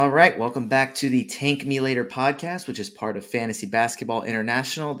All right, welcome back to the Tank Me Later podcast, which is part of Fantasy Basketball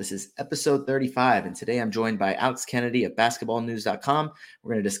International. This is episode 35, and today I'm joined by Alex Kennedy of basketballnews.com.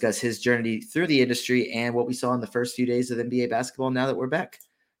 We're going to discuss his journey through the industry and what we saw in the first few days of NBA basketball now that we're back.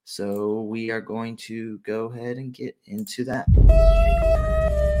 So we are going to go ahead and get into that.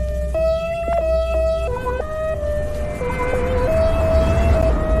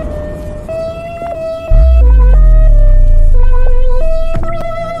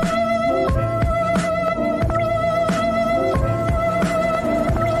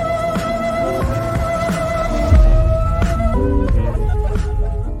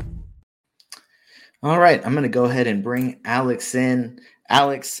 All right, I'm going to go ahead and bring Alex in.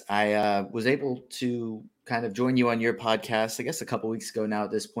 Alex, I was able to kind of join you on your podcast, I guess a couple weeks ago now at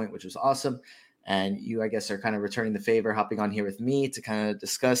this point, which was awesome. And you, I guess, are kind of returning the favor, hopping on here with me to kind of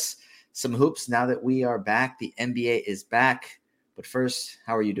discuss some hoops now that we are back. The NBA is back. But first,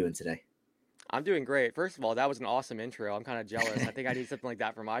 how are you doing today? I'm doing great. First of all, that was an awesome intro. I'm kind of jealous. I think I need something like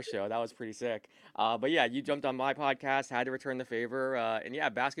that for my show. That was pretty sick. But yeah, you jumped on my podcast, had to return the favor. And yeah,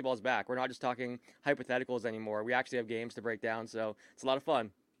 basketball's back. We're not just talking hypotheticals anymore. We actually have games to break down, so it's a lot of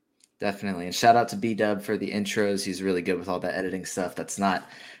fun. Definitely. And shout out to B-Dub for the intros. He's really good with all that editing stuff. That's not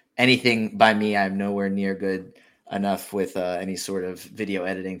anything by me. I'm nowhere near good enough with any sort of video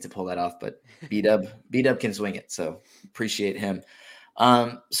editing to pull that off. But B-Dub can swing it. So appreciate him.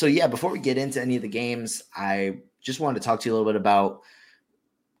 So yeah, before we get into any of the games, I just wanted to talk to you a little bit about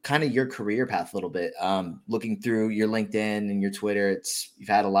kind of your career path a little bit. Looking through your LinkedIn and your Twitter, you've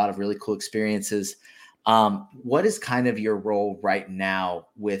had a lot of really cool experiences. What is kind of your role right now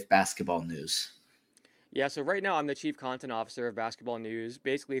with Basketball News? Yeah, so right now I'm the chief content officer of Basketball News.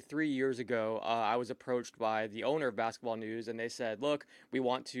 Basically, 3 years ago, I was approached by the owner of Basketball News, and they said, look, we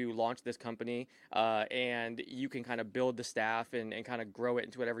want to launch this company, and you can kind of build the staff and kind of grow it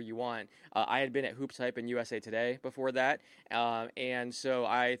into whatever you want. I had been at Hoops Hype and USA Today before that, and so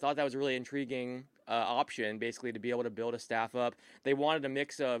I thought that was a really intriguing option, basically, to be able to build a staff up. They wanted a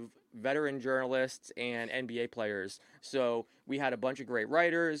mix of veteran journalists and NBA players. So we had a bunch of great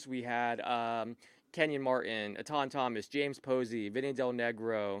writers. We had Kenyon Martin, Atan Thomas, James Posey, Vinny Del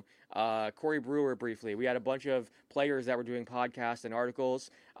Negro, Corey Brewer briefly. We had a bunch of players that were doing podcasts and articles.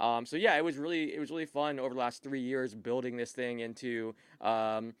 So yeah, it was really fun over the last 3 years building this thing into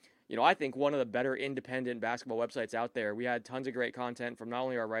I think one of the better independent basketball websites out there. We had tons of great content from not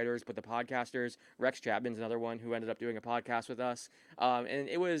only our writers, but the podcasters. Rex Chapman's another one who ended up doing a podcast with us. And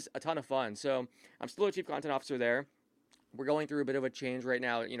it was a ton of fun. So I'm still a chief content officer there. We're going through a bit of a change right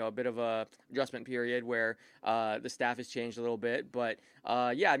now, a bit of a adjustment period where the staff has changed a little bit. But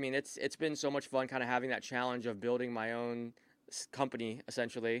yeah, I mean, it's been so much fun kind of having that challenge of building my own company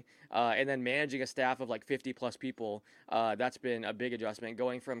essentially, and then managing a staff of like 50 plus people. That's been a big adjustment,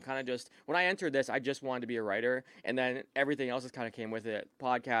 going from kind of just, when I entered this, I just wanted to be a writer, and then everything else has kind of came with it: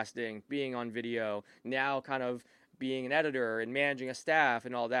 podcasting, being on video, now kind of being an editor and managing a staff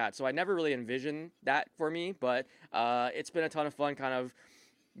and all that. So I never really envisioned that for me, but it's been a ton of fun kind of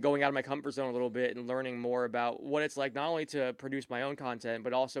going out of my comfort zone a little bit and learning more about what it's like not only to produce my own content,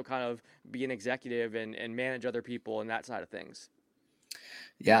 but also kind of be an executive and manage other people and that side of things.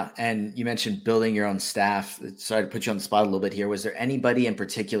 Yeah, and you mentioned building your own staff. Sorry to put you on the spot a little bit here. Was there anybody in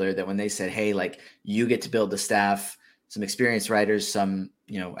particular that when they said, hey, like, you get to build the staff, some experienced writers, some,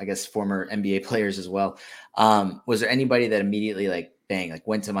 I guess former NBA players as well. Was there anybody that immediately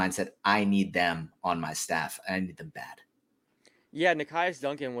went to mind and said, I need them on my staff. I need them bad? Yeah, Nikias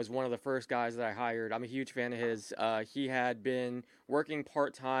Duncan was one of the first guys that I hired. I'm a huge fan of his. He had been working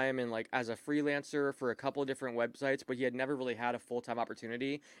part-time and like as a freelancer for a couple of different websites, but he had never really had a full-time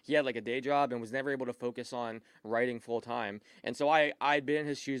opportunity. He had like a day job and was never able to focus on writing full-time. And so I'd been in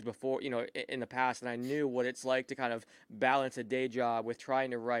his shoes before, in the past, and I knew what it's like to kind of balance a day job with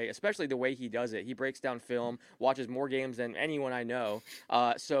trying to write, especially the way he does it. He breaks down film, watches more games than anyone I know.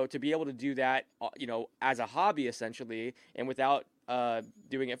 So to be able to do that, as a hobby essentially, and without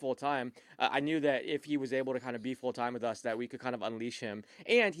doing it full time, I knew that if he was able to kind of be full time with us, that we could kind of unleash him.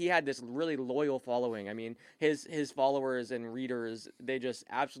 And he had this really loyal following. I mean, his followers and readers, they just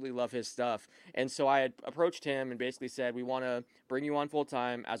absolutely love his stuff. And so I had approached him and basically said, we want to bring you on full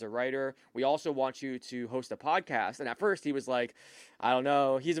time as a writer. We also want you to host a podcast. And at first he was like, I don't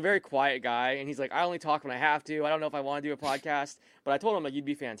know. He's a very quiet guy, and he's like, I only talk when I have to. I don't know if I want to do a podcast. But I told him, like, you'd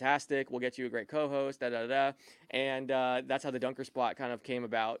be fantastic. We'll get you a great co-host, da-da-da. And that's how the Dunker Spot kind of came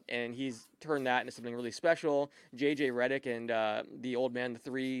about. And he's turned that into something really special. JJ Redick and the Old Man the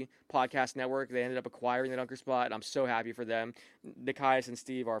 3 podcast network, they ended up acquiring the Dunker Spot, and I'm so happy for them. Nikias and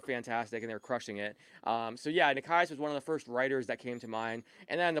Steve are fantastic and they're crushing it. So yeah, Nikias was one of the first writers that came to mind.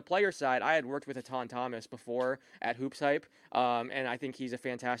 And then on the player side, I had worked with Atan Thomas before at Hoops Hype, and I think he's a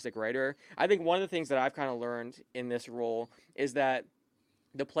fantastic writer. I think one of the things that I've kind of learned in this role is that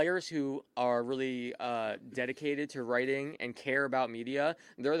the players who are really dedicated to writing and care about media,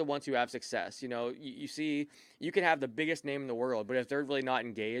 they're the ones who have success. You see, you can have the biggest name in the world, but if they're really not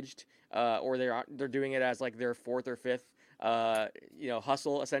engaged, or they're doing it as like their fourth or fifth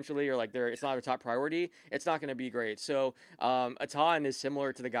hustle essentially, or like it's not a top priority, it's not going to be great. So Atan is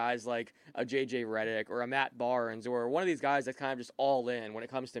similar to the guys like a JJ Redick or a Matt Barnes or one of these guys that's kind of just all in when it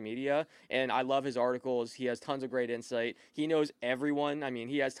comes to media. And I love his articles. He has tons of great insight. He knows everyone. I mean,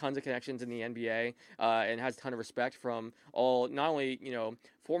 he has tons of connections in the NBA, and has a ton of respect from all, not only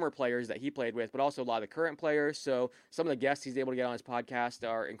former players that he played with, but also a lot of the current players. So some of the guests he's able to get on his podcast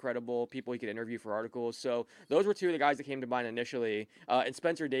are incredible, people he could interview for articles. So those were two of the guys that came to mind initially, and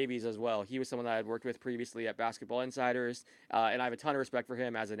Spencer Davies as well. He was someone that I had worked with previously at Basketball Insiders, and I have a ton of respect for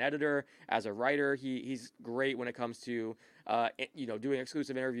him as an editor, as a writer. He's great when it comes to doing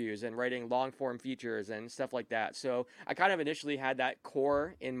exclusive interviews and writing long form features and stuff like that. So I kind of initially had that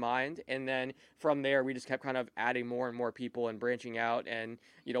core in mind, and then from there we just kept kind of adding more and more people and branching out. And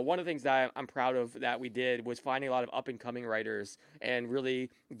one of the things that I'm proud of that we did was finding a lot of up and coming writers and really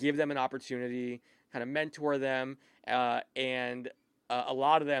give them an opportunity, kind of mentor them, and a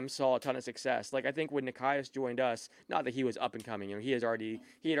lot of them saw a ton of success. Like I think when Nikias joined us, not that he was up and coming, he had already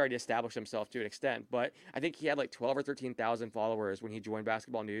established himself to an extent, but I think he had like 12 or 13,000 followers when he joined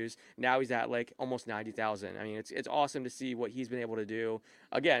Basketball News. Now he's at like almost 90,000. I mean, it's awesome to see what he's been able to do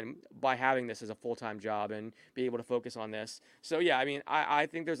again by having this as a full-time job and be able to focus on this. So yeah, I mean, I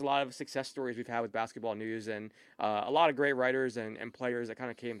think there's a lot of success stories we've had with Basketball News, and a lot of great writers and players that kind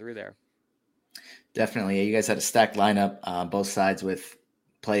of came through there. Definitely. Yeah, you guys had a stacked lineup, both sides with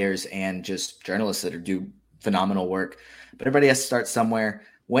players and just journalists that do phenomenal work. But everybody has to start somewhere.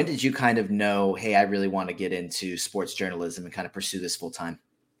 When did you kind of know, hey, I really want to get into sports journalism and kind of pursue this full time?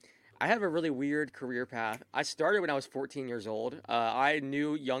 I have a really weird career path. I started when I was 14 years old. I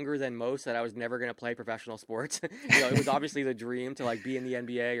knew younger than most that I was never going to play professional sports. It was obviously the dream to like be in the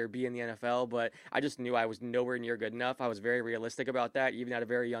NBA or be in the NFL, but I just knew I was nowhere near good enough. I was very realistic about that, even at a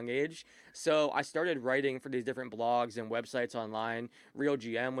very young age. So I started writing for these different blogs and websites online. Real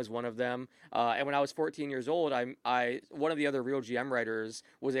GM was one of them. And when I was 14 years old, I one of the other Real GM writers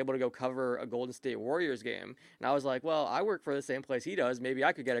was able to go cover a Golden State Warriors game, and I was like, well, I work for the same place he does. Maybe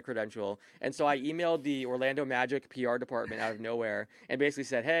I could get a credential. And so I emailed the Orlando Magic PR department out of nowhere and basically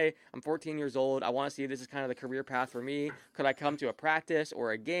said, hey, I'm 14 years old. I want to see if this is kind of the career path for me. Could I come to a practice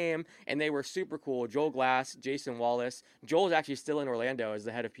or a game? And they were super cool. Joel Glass, Jason Wallace. Joel is actually still in Orlando as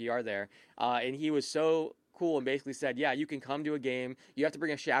the head of PR there. And he was so cool and basically said, yeah, you can come to a game. You have to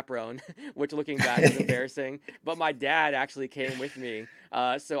bring a chaperone, which looking back is embarrassing. But my dad actually came with me.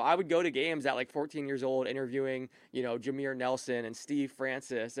 So I would go to games at like 14 years old, interviewing, Jameer Nelson and Steve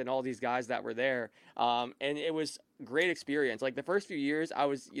Francis and all these guys that were there. And it was great experience. Like the first few years, I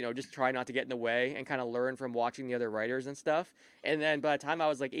was, just trying not to get in the way and kind of learn from watching the other writers and stuff. And then by the time I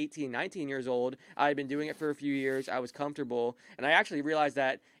was like 18, 19 years old, I had been doing it for a few years. I was comfortable. And I actually realized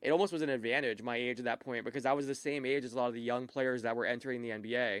that it almost was an advantage, my age at that point, because I was the same age as a lot of the young players that were entering the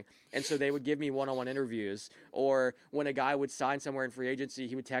NBA. And so they would give me one-on-one interviews, or when a guy would sign somewhere in free agency,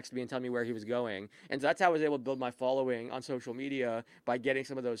 he would text me and tell me where he was going. And so that's how I was able to build my following on social media, by getting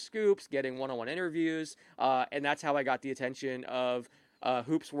some of those scoops, getting one-on-one interviews. And that's how I got the attention of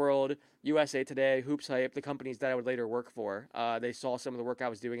Hoops World, USA Today, Hoops Hype, the companies that I would later work for. They saw some of the work I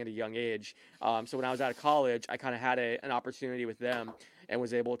was doing at a young age. So when I was out of college, I kind of had an opportunity with them and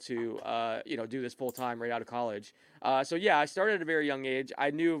was able to, do this full time right out of college. So yeah, I started at a very young age.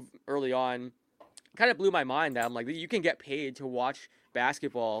 I knew early on, kind of blew my mind that I'm like, you can get paid to watch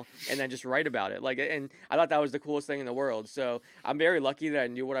basketball and then just write about it. Like, and I thought that was the coolest thing in the world. So I'm very lucky that I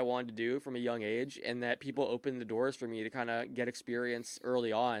knew what I wanted to do from a young age, and that people opened the doors for me to kind of get experience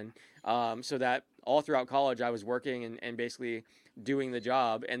early on. So that all throughout college, I was working and basically doing the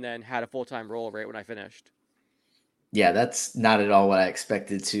job, and then had a full-time role right when I finished. Yeah, that's not at all what I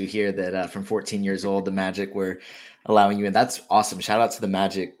expected to hear, that from 14 years old, the Magic were allowing you in. That's awesome. Shout out to the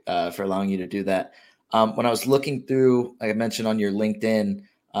Magic for allowing you to do that. When I was looking through, like I mentioned on your LinkedIn,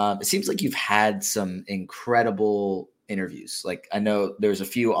 it seems like you've had some incredible interviews. Like I know there's a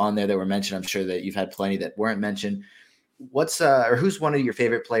few on there that were mentioned. I'm sure that you've had plenty that weren't mentioned. What's or who's one of your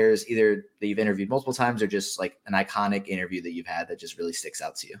favorite players, either that you've interviewed multiple times or just like an iconic interview that you've had that just really sticks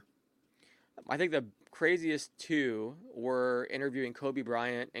out to you? I think the craziest two were interviewing Kobe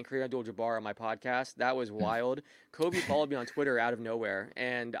Bryant and Kareem Abdul-Jabbar on my podcast. That was Hmm. wild. Kobe followed me on Twitter out of nowhere,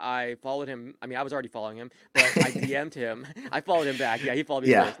 and I followed him. I mean, I was already following him, but I DM'd him. I followed him back. Yeah, he followed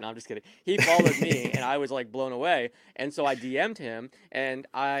me Yeah. first. No, I'm just kidding. He followed me, and I was like blown away. And so I DM'd him, and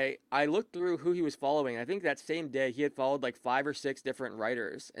I looked through who he was following. I think that same day he had followed like 5 or 6 different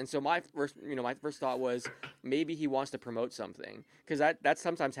writers. And so my first thought was maybe he wants to promote something, because that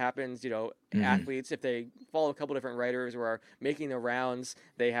sometimes happens. Hmm. Athletes, if they follow a couple different writers or are making the rounds,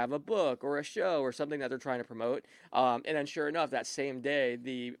 they have a book or a show or something that they're trying to promote. And then sure enough, that same day,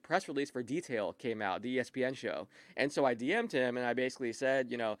 the press release for Detail came out, the ESPN show. And so I DM'd him and I basically said,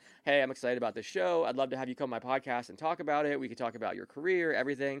 hey, I'm excited about this show. I'd love to have you come on my podcast and talk about it. We could talk about your career,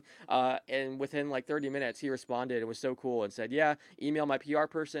 everything. And within like 30 minutes, he responded. It was so cool and said, yeah, email my PR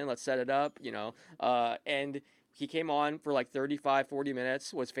person. Let's set it up, and he came on for like 35, 40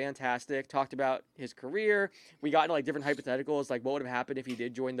 minutes, was fantastic, talked about his career. We got into like different hypotheticals, like what would have happened if he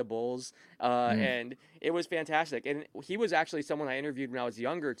did join the Bulls. Hmm. And it was fantastic. And he was actually someone I interviewed when I was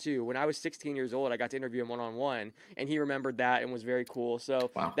younger too. When I was 16 years old, I got to interview him one-on-one, and he remembered that and was very cool.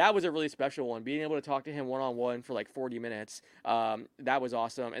 So Wow. that was a really special one. Being able to talk to him one-on-one for like 40 minutes, that was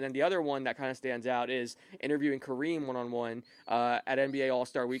awesome. And then the other one that kind of stands out is interviewing Kareem one-on-one at NBA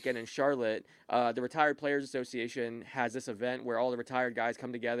All-Star Weekend in Charlotte. The Retired Players Association has this event where all the retired guys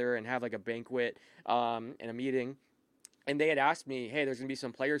come together and have like a banquet and a meeting. And they had asked me, hey, there's going to be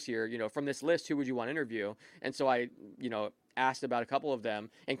some players here, from this list, who would you want to interview? And so I, asked about a couple of them,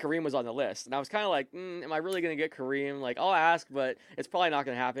 and Kareem was on the list. And I was kind of like, am I really going to get Kareem? Like, I'll ask, but it's probably not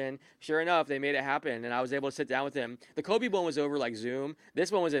going to happen. Sure enough, they made it happen, and I was able to sit down with him. The Kobe one was over like Zoom.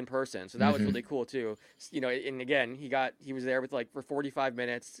 This one was in person, so that was Hmm. really cool too. And again, he was there with like for 45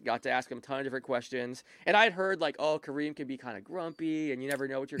 minutes, got to ask him a ton of different questions. And I'd heard like, oh, Kareem can be kind of grumpy, and you never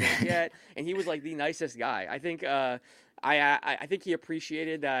know what you're going to get. And he was like the nicest guy. I think I think he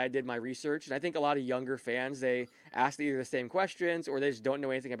appreciated that I did my research, and I think a lot of younger fans, they ask either the same questions or they just don't know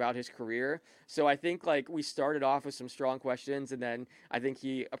anything about his career. So I think like we started off with some strong questions, and then I think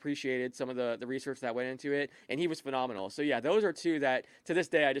he appreciated some of the research that went into it, and he was phenomenal. So yeah, those are two that to this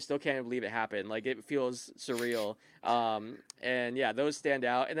day I just still can't believe it happened. Like it feels surreal. And yeah, those stand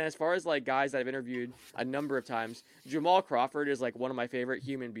out. And then as far as like guys that I've interviewed a number of times, Jamal Crawford is like one of my favorite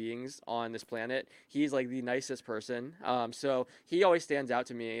human beings on this planet. He's like the nicest person. So he always stands out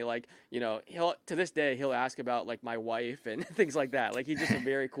to me. Like, he'll to this day he'll ask about like my wife and things like that. Like he's just a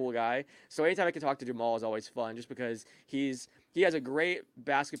very cool guy. So anytime I can talk to Jamal is always fun, just because he has a great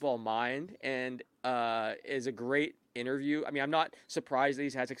basketball mind and is a great interview. I mean, I'm not surprised that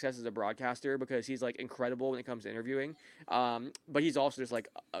he's had success as a broadcaster, because he's like incredible when it comes to interviewing. But he's also just like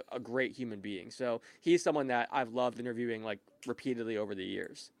a great human being. So he's someone that I've loved interviewing like repeatedly over the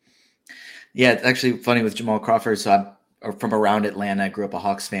years. Yeah, it's actually funny with Jamal Crawford. So I'm from around Atlanta. I grew up a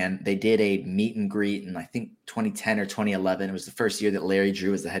Hawks fan. They did a meet and greet in I think 2010 or 2011. It was the first year that Larry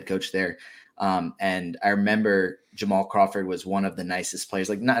Drew was the head coach there. And I remember Jamal Crawford was one of the nicest players.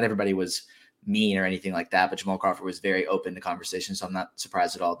 Like not everybody was mean or anything like that, but Jamal Crawford was very open to conversation. So I'm not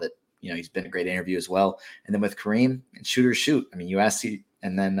surprised at all that he's been a great interview as well. And then with Kareem and shoot or shoot. I mean, you asked,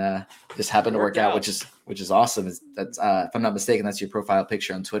 and then just happened It to worked work out, out. which is awesome. That's if I'm not mistaken, that's your profile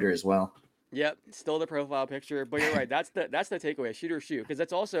picture on Twitter as well. Yep, still the profile picture, but you're right. That's the takeaway. Shoot or shoot, because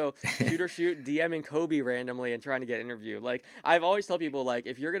that's also shoot or shoot DMing Kobe randomly and trying to get an interview. Like I've always tell people, like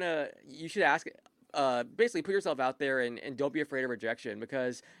if you're gonna, you should ask. Basically put yourself out there and don't be afraid of rejection,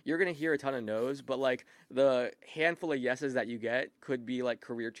 because you're gonna hear a ton of no's, but like the handful of yeses that you get could be like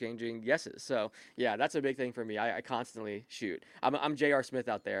career changing yeses. So yeah, that's a big thing for me. I constantly shoot. I'm J.R. Smith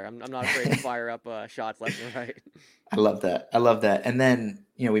out there. I'm not afraid to fire up shots left and right. I love that. I love that. And then,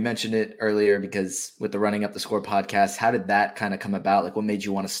 we mentioned it earlier because with the Running Up the Score podcast, how did that kind of come about? Like what made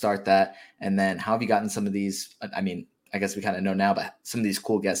you want to start that? And then how have you gotten some of these? I mean, I guess we kind of know now, but some of these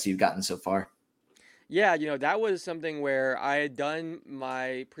cool guests you've gotten so far. Yeah, that was something where I had done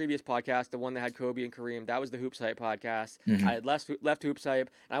my previous podcast, the one that had Kobe and Kareem. That was the Hoops Hype podcast. I Hmm. had left Hoops Hype,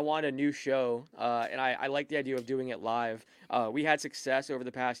 and I wanted a new show, and I liked the idea of doing it live. We had success over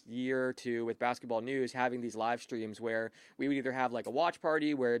the past year or two with Basketball News having these live streams where we would either have like a watch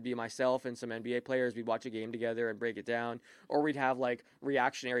party where it'd be myself and some NBA players. We'd watch a game together and break it down, or we'd have like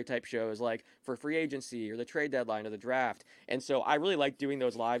reactionary type shows like for free agency or the trade deadline or the draft. And so I really like doing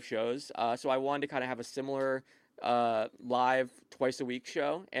those live shows. So I wanted to kind of have a similar live twice a week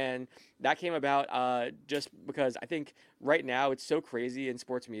show, and that came about just because I think right now it's so crazy in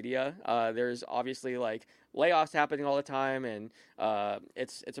sports media. There's obviously like layoffs happening all the time, and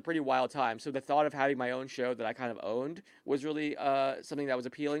it's a pretty wild time. So the thought of having my own show that I kind of owned was really something that was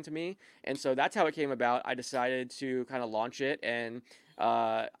appealing to me, and so that's how it came about. I decided to kind of launch it, and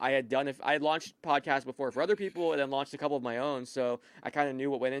I had launched podcasts before for other people, and then launched a couple of my own. So I kind of knew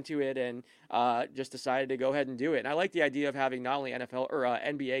what went into it, and just decided to go ahead and do it. And I like the idea of having not only NFL or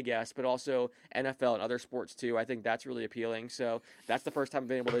NBA guests, but also NFL and other sports too. I think that's really appealing. So that's the first time I've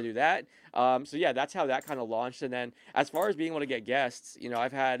been able to do that. So yeah, that's how that kind of launched. And then as far as being able to get guests,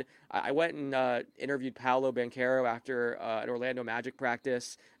 I went and interviewed Paolo Banchero after an Orlando Magic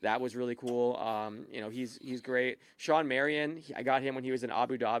practice. That was really cool. He's great. Sean Marion, I got him when he was in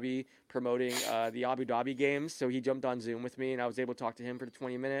Abu Dhabi promoting the Abu Dhabi games. So he jumped on Zoom with me, and I was able to talk to him for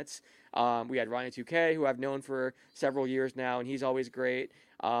 20 minutes. We had Ronnie 2K, who I've known for several years now, and he's always great.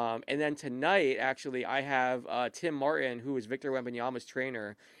 And then tonight, actually, I have Tim Martin, who is Victor Wembanyama's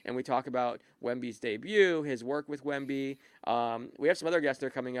trainer, and we talk about Wemby's debut, his work with Wemby. We have some other guests that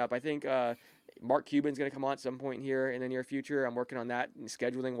are coming up. I think Mark Cuban's going to come on at some point here in the near future. I'm working on that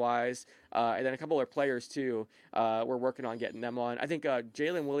scheduling wise. And then a couple other players, too. We're working on getting them on. I think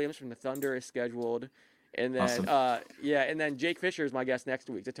Jalen Williams from the Thunder is scheduled. And then, Awesome. and then Jake Fisher is my guest next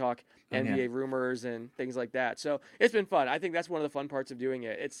week to talk Oh yeah. NBA rumors and things like that. So it's been fun. I think that's one of the fun parts of doing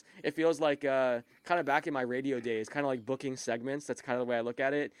it. It feels like kind of back in my radio days, kind of like booking segments. That's kind of the way I look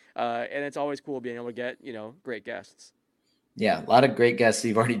at it. And it's always cool being able to get great guests. Yeah, a lot of great guests.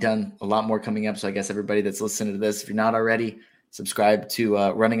 You've already done a lot more coming up. So I guess everybody that's listening to this, if you're not already, subscribe to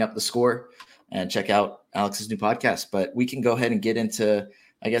Running Up the Score and check out Alex's new podcast. But we can go ahead and get into,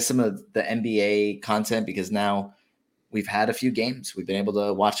 I guess, some of the NBA content because now we've had a few games. We've been able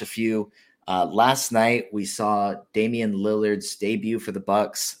to watch a few. Last night we saw Damian Lillard's debut for the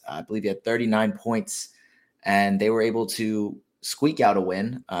Bucks. I believe he had 39 points, and they were able to squeak out a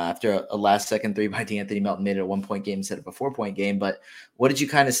win after a last-second three by D'Anthony Melton made it a 1-point game instead of a 4-point game. But what did you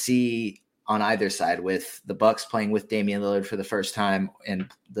kind of see on either side with the Bucks playing with Damian Lillard for the first time and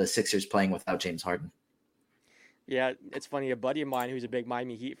the Sixers playing without James Harden? Yeah, it's funny. A buddy of mine who's a big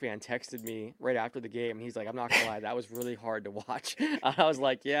Miami Heat fan texted me right after the game, and he's like, "I'm not gonna lie, that was really hard to watch." I was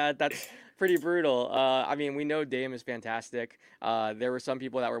like, "Yeah, that's pretty brutal." I mean, we know Dame is fantastic. There were some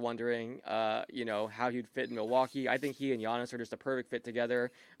people that were wondering, how he'd fit in Milwaukee. I think he and Giannis are just a perfect fit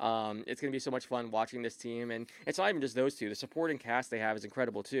together. It's gonna be so much fun watching this team, and it's not even just those two. The supporting cast they have is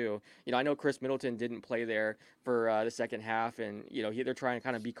incredible too. I know Chris Middleton didn't play there for the second half, and they're trying to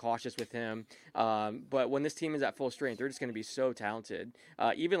kind of be cautious with him. But when this team is at full strength, they're just going to be so talented.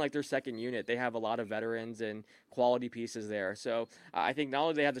 Even like their second unit, they have a lot of veterans and quality pieces there. So I think not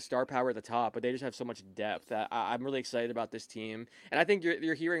only do they have the star power at the top, but they just have so much depth. I'm really excited about this team, and I think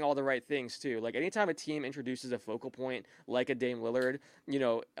you're hearing all the right things too. Like anytime a team introduces a focal point like a Dame Lillard,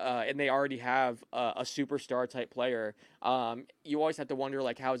 and they already have a superstar type player, you always have to wonder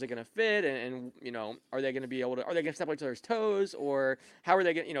like how is it going to fit, and are they going to be able to? Are they going to step on each other's toes, or how are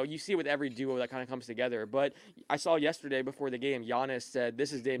they going? You see with every duo that kind of comes together. But I saw yesterday before the game, Giannis said,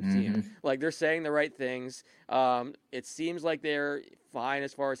 "This is Dame's team." Like they're saying the right things. It seems like they're fine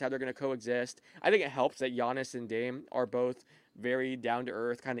as far as how they're going to coexist. I think it helps that Giannis and Dame are both very down to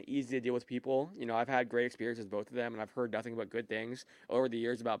earth, kind of easy to deal with people. I've had great experiences with both of them, and I've heard nothing but good things over the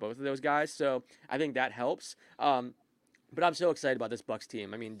years about both of those guys. So I think that helps. But I'm so excited about this Bucks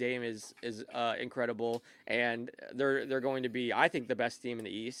team. I mean, Dame is incredible, and they're going to be, I think, the best team in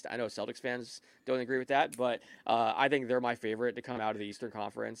the East. I know Celtics fans don't agree with that, but I think they're my favorite to come out of the Eastern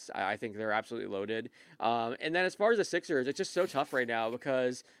Conference. I think they're absolutely loaded. And then as far as the Sixers, it's just so tough right now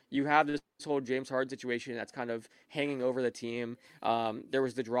because you have this whole James Harden situation that's kind of hanging over the team. There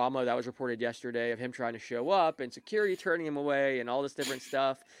was the drama that was reported yesterday of him trying to show up and security turning him away and all this different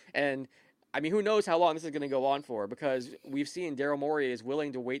stuff. And I mean, who knows how long this is going to go on for? Because we've seen Daryl Morey is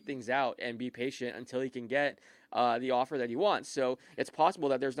willing to wait things out and be patient until he can get the offer that he wants. So it's possible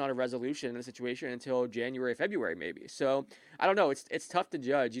that there's not a resolution in the situation until January, February, maybe. So I don't know. It's tough to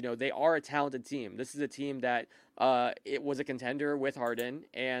judge. They are a talented team. This is a team that it was a contender with Harden,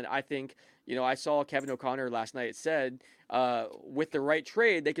 and I think I saw Kevin O'Connor last night said with the right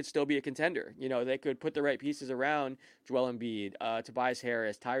trade, they could still be a contender. They could put the right pieces around Joel Embiid, Tobias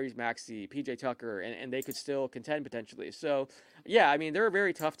Harris, Tyrese Maxey, PJ Tucker, and they could still contend potentially. So, yeah, I mean, they're a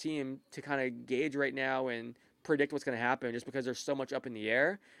very tough team to kind of gauge right now and predict what's going to happen just because there's so much up in the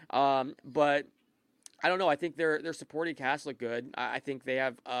air. But I don't know. I think their supporting cast look good. I think they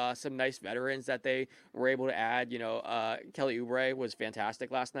have some nice veterans that they were able to add. Kelly Oubre was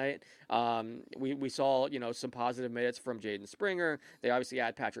fantastic last night. We saw some positive minutes from Jaden Springer. They obviously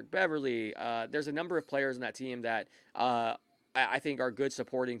had Patrick Beverly. There's a number of players in that team that. I think are good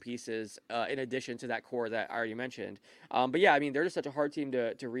supporting pieces in addition to that core that I already mentioned. But yeah, I mean, they're just such a hard team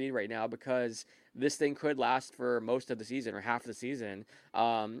to read right now because this thing could last for most of the season or half the season.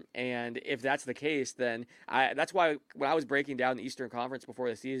 And if that's the case, then that's why when I was breaking down the Eastern Conference before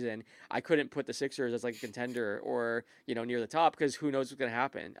the season, I couldn't put the Sixers as like a contender or near the top because who knows what's going to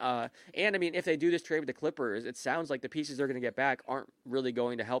happen. And I mean, if they do this trade with the Clippers, it sounds like the pieces they're going to get back aren't really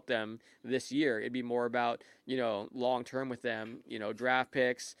going to help them this year. It'd be more about long term with them. Draft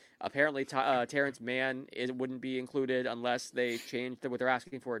picks. Apparently, Terrence Mann wouldn't be included unless they change what they're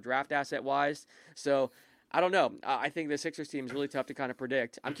asking for draft asset wise. So I don't know. I think the Sixers team is really tough to kind of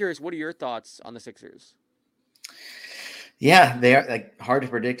predict. I'm curious, what are your thoughts on the Sixers? Yeah, they are like hard to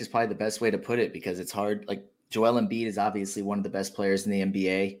predict is probably the best way to put it because it's hard. Like Joel Embiid is obviously one of the best players in the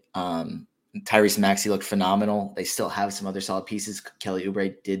NBA. Tyrese Maxey looked phenomenal. They still have some other solid pieces. Kelly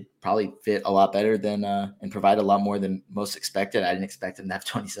Oubre did probably fit a lot better than and provide a lot more than most expected. I didn't expect him to have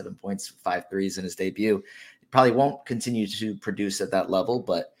 27 points, 5 threes in his debut. He probably won't continue to produce at that level,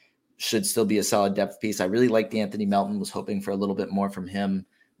 but should still be a solid depth piece. I really liked Anthony Melton. Was hoping for a little bit more from him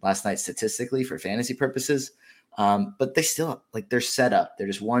last night statistically for fantasy purposes. But they still like they're set up. They're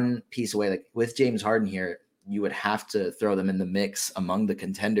just one piece away. Like with James Harden here, you would have to throw them in the mix among the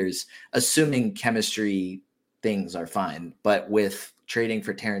contenders, assuming chemistry things are fine. But with trading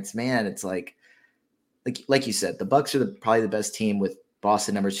for Terrence Mann, it's like you said, the Bucks are probably the best team with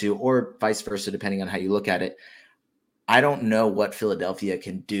Boston number 2, or vice versa, depending on how you look at it. I don't know what Philadelphia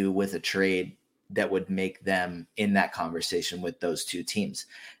can do with a trade that would make them in that conversation with those two teams.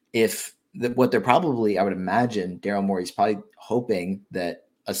 What they're probably, I would imagine, Daryl Morey's probably hoping that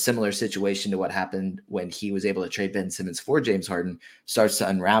a similar situation to what happened when he was able to trade Ben Simmons for James Harden starts to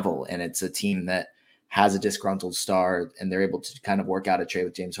unravel. And it's a team that has a disgruntled star and they're able to kind of work out a trade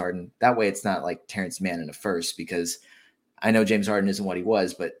with James Harden. That way it's not like Terrence Mann in a first, because I know James Harden isn't what he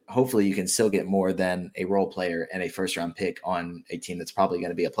was, but hopefully you can still get more than a role player and a first round pick on a team that's probably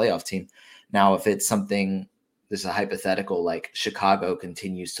going to be a playoff team. Now, if it's something, this is a hypothetical, like Chicago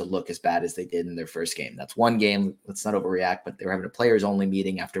continues to look as bad as they did in their first game. That's one game. Let's not overreact, but they were having a players only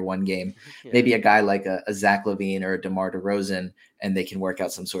meeting after one game. Yeah. Maybe a guy like a Zach LaVine or a DeMar DeRozan, and they can work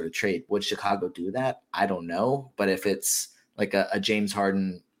out some sort of trade. Would Chicago do that? I don't know. But if it's like a James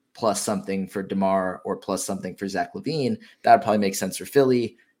Harden plus something for DeMar or plus something for Zach LaVine, that would probably make sense for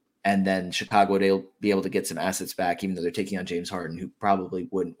Philly. And then Chicago would be able to get some assets back, even though they're taking on James Harden, who probably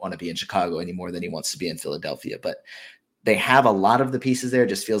wouldn't want to be in Chicago any more than he wants to be in Philadelphia. But they have a lot of the pieces there. It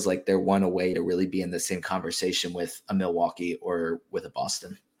just feels like they're one away to really be in the same conversation with a Milwaukee or with a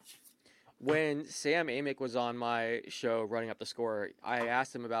Boston. When Sam Amick was on my show running up the score, I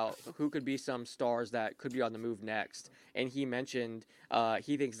asked him about who could be some stars that could be on the move next. And he mentioned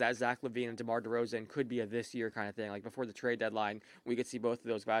he thinks that Zach LaVine and DeMar DeRozan could be a this year kind of thing. Like before the trade deadline, we could see both of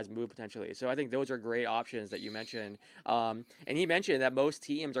those guys move potentially. So I think those are great options that you mentioned. And he mentioned that most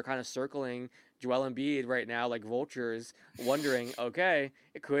teams are kind of circling Joel Embiid right now like vultures, wondering, okay,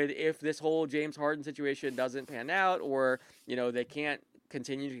 if this whole James Harden situation doesn't pan out, or they can't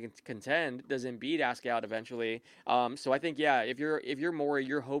continue to contend, does Embiid ask out eventually? So I think, yeah, if you're Morey,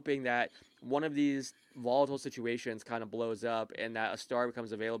 you're hoping that one of these volatile situations kind of blows up and that a star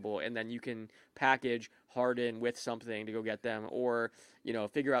becomes available, and then you can package Harden with something to go get them, or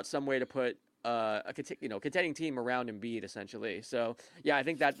figure out some way to put a contending team around Embiid essentially. So yeah, I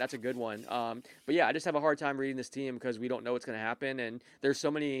think that's a good one. But yeah, I just have a hard time reading this team because we don't know what's going to happen, and there's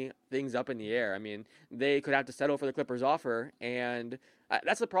so many things up in the air. I mean, they could have to settle for the Clippers' offer, and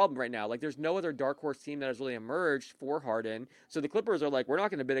that's the problem right now. Like, there's no other dark horse team that has really emerged for Harden. So the Clippers are like, we're not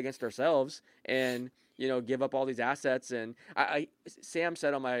going to bid against ourselves and give up all these assets. And Sam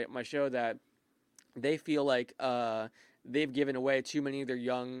said on my show that they feel like they've given away too many of their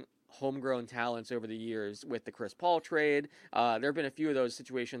young homegrown talents over the years with the Chris Paul trade. There have been a few of those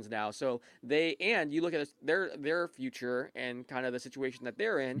situations now. So you look at their future and kind of the situation that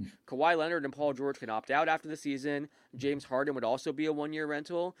they're in. Kawhi Leonard and Paul George can opt out after the season. James Harden would also be a 1-year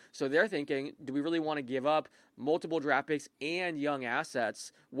rental. So they're thinking, do we really want to give up multiple draft picks and young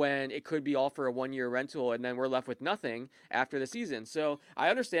assets when it could be all for a 1-year rental, and then we're left with nothing after the season? So I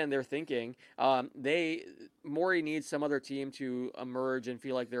understand their thinking. Morey needs some other team to emerge and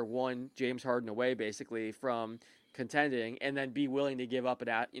feel like they're one James Harden away, basically, from contending, and then be willing to give up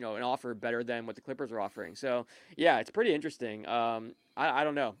an offer better than what the Clippers are offering. So yeah, it's pretty interesting. I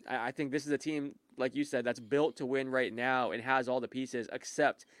don't know. I think this is a team like you said, that's built to win right now and has all the pieces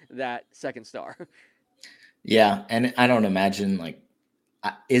except that second star. Yeah, and I don't imagine like,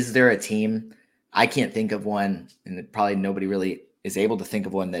 is there a team? I can't think of one, and probably nobody really is able to think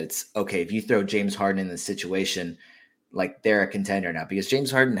of one that's okay. If you throw James Harden in this situation, like they're a contender now because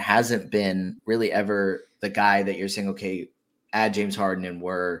James Harden hasn't been really ever the guy that you're saying, okay, add James Harden and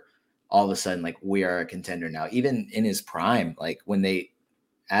we're all of a sudden like we are a contender now. Even in his prime, like when they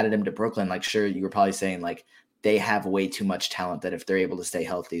added him to Brooklyn, like sure you were probably saying like they have way too much talent that if they're able to stay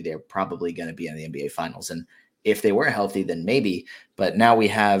healthy, they're probably going to be in the NBA finals. And if they were healthy, then maybe. But now we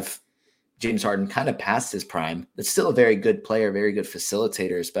have James Harden kind of past his prime. It's still a very good player, very good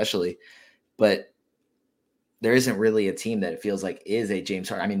facilitator, especially. But there isn't really a team that it feels like is a James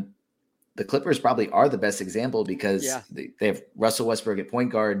Harden. I mean, the Clippers probably are the best example Yeah, because they have Russell Westbrook at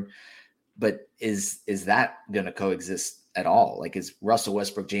point guard, but is that going to coexist at all? Like, is Russell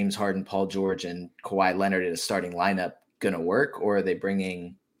Westbrook, James Harden, Paul George, and Kawhi Leonard in a starting lineup going to work, or are they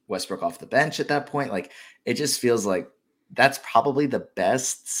bringing Westbrook off the bench at that point? Like, it just feels like that's probably the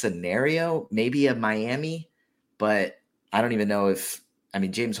best scenario, maybe a Miami, but I don't even know if. I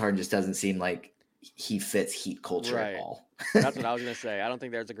mean, James Harden just doesn't seem like he fits Heat culture at right. all. That's what I was gonna say. I don't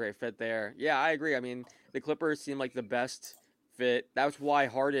think there's a great fit there. Yeah, I agree. I mean, the Clippers seem like the best fit. That's why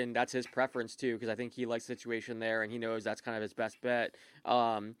Harden, that's his preference too, because I think he likes the situation there and he knows that's kind of his best bet.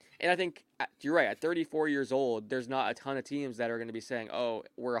 And I think you're right. At 34 years old, there's not a ton of teams that are going to be saying, "Oh,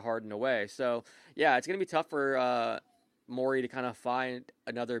 we're a Harden away." So yeah, it's going to be tough for Morey to kind of find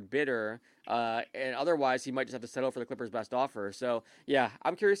another bidder. And otherwise, he might just have to settle for the Clippers' best offer. So yeah,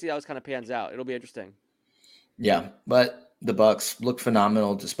 I'm curious to see how this kind of pans out. It'll be interesting. Yeah, but the Bucks look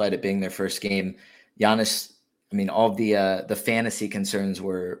phenomenal despite it being their first game. Giannis, I mean, all the fantasy concerns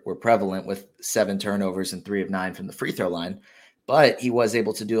were prevalent with 7 turnovers and 3 of 9 from the free throw line, but he was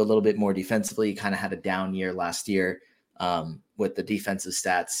able to do a little bit more defensively. He kind of had a down year last year with the defensive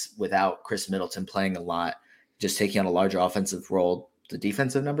stats without Chris Middleton playing a lot, just taking on a larger offensive role. The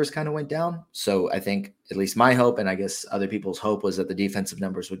defensive numbers kind of went down. So I think at least my hope, and I guess other people's hope, was that the defensive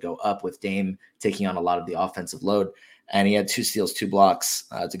numbers would go up with Dame taking on a lot of the offensive load. And he had 2 steals, 2 blocks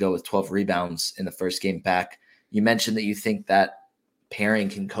to go with 12 rebounds in the first game back. You mentioned that you think that pairing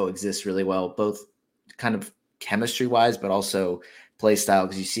can coexist really well, both kind of chemistry wise, but also play style.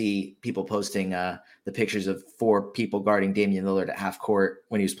 Because you see people posting the pictures of 4 people guarding Damian Lillard at half court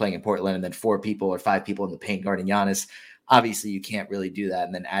when he was playing in Portland, and then 4 people or 5 people in the paint guarding Giannis. Obviously, you can't really do that.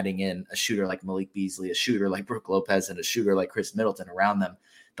 And then adding in a shooter like Malik Beasley, a shooter like Brook Lopez, and a shooter like Chris Middleton around them,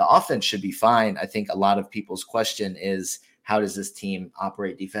 the offense should be fine. I think a lot of people's question is, how does this team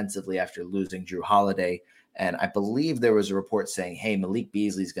operate defensively after losing Drew Holiday? And I believe there was a report saying, hey, Malik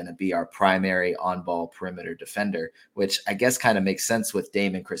Beasley is going to be our primary on-ball perimeter defender, which I guess kind of makes sense with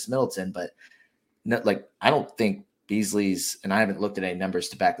Dame and Chris Middleton. But no, like, I don't think Beasley's, and I haven't looked at any numbers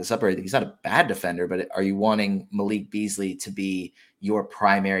to back this up or anything, he's not a bad defender, but are you wanting Malik Beasley to be your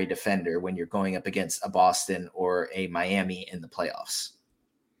primary defender when you're going up against a Boston or a Miami in the playoffs?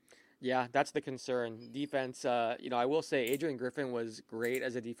 Yeah, that's the concern. Defense, I will say Adrian Griffin was great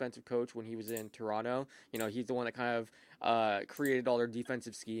as a defensive coach when he was in Toronto. He's the one that kind of created all their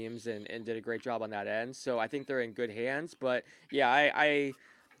defensive schemes and did a great job on that end. So I think they're in good hands. But yeah, I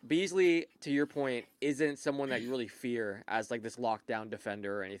Beasley, to your point, isn't someone that you really fear as like this lockdown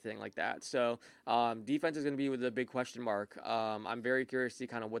defender or anything like that. So defense is going to be with a big question mark. I'm very curious to see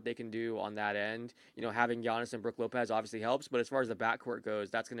kind of what they can do on that end. Having Giannis and Brook Lopez obviously helps, but as far as the backcourt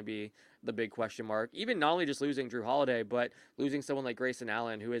goes, that's going to be the big question mark. Even not only just losing Drew Holiday, but losing someone like Grayson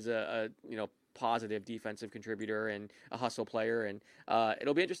Allen, who is a positive defensive contributor and a hustle player, and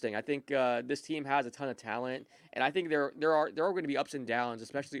it'll be interesting. I think this team has a ton of talent, and I think there are going to be ups and downs,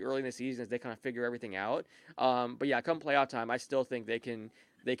 especially early in the season as they kind of figure everything out. But yeah, come playoff time, I still think they can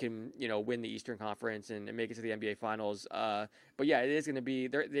win the Eastern Conference and make it to the NBA Finals. But yeah, it is going to be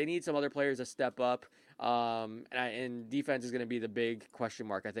they need some other players to step up. And defense is going to be the big question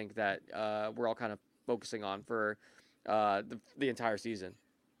mark. I think that we're all kind of focusing on for the entire season.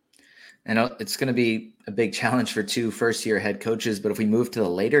 And it's going to be a big challenge for 2 first-year head coaches. But if we move to the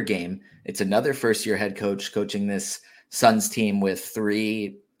later game, it's another first-year head coach coaching this Suns team with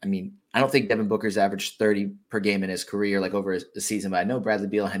 3. I mean, I don't think Devin Booker's averaged 30 per game in his career, like over a season, but I know Bradley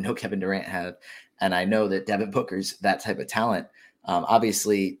Beal, I know Kevin Durant have, and I know that Devin Booker's that type of talent.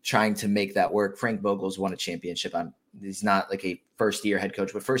 Obviously, trying to make that work. Frank Vogel's won a championship. He's not like a first-year head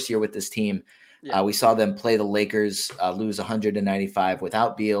coach, but first year with this team. Yeah. We saw them play the Lakers, lose 195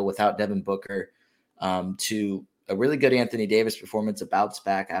 without Beal, without Devin Booker, to a really good Anthony Davis performance, a bounce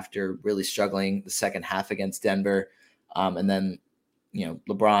back after really struggling the second half against Denver. And then,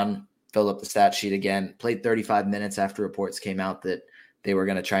 LeBron filled up the stat sheet again, played 35 minutes after reports came out that they were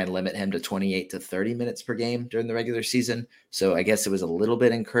going to try and limit him to 28 to 30 minutes per game during the regular season. So I guess it was a little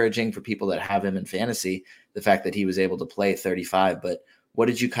bit encouraging for people that have him in fantasy, the fact that he was able to play 35. But what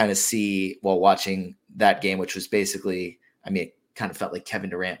did you kind of see while watching that game, which was basically, I mean, it kind of felt like Kevin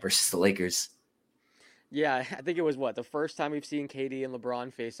Durant versus the Lakers? Yeah, I think it was the first time we've seen KD and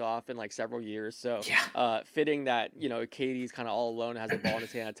LeBron face off in like several years. So, Yeah. fitting that KD's kind of all alone, has the ball in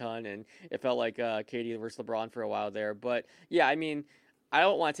his hand a ton, and it felt like KD versus LeBron for a while there. But yeah, I mean, I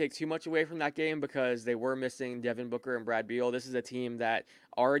don't want to take too much away from that game because they were missing Devin Booker and Brad Beal. This is a team that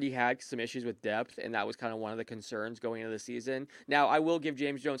already had some issues with depth, and that was kind of one of the concerns going into the season. Now, I will give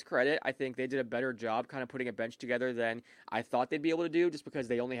James Jones credit. I think they did a better job kind of putting a bench together than I thought they'd be able to do, just because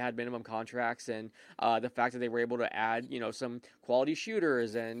they only had minimum contracts, and the fact that they were able to add, some quality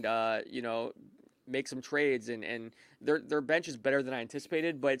shooters and, make some trades, and their bench is better than I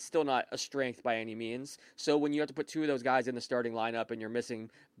anticipated, but it's still not a strength by any means. So when you have to put two of those guys in the starting lineup and you're missing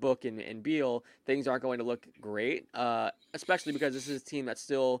Book and Beal, things aren't going to look great, especially because this is a team that's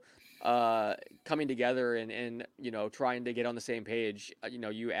still coming together and trying to get on the same page.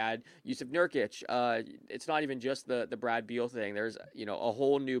 You add Yusuf Nurkic. It's not even just the Brad Beal thing. There's a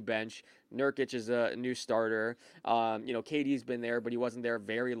whole new bench. Nurkic is a new starter. KD's been there, but he wasn't there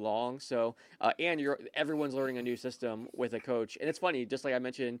very long. So and everyone's learning a new system with a coach. And it's funny, just like I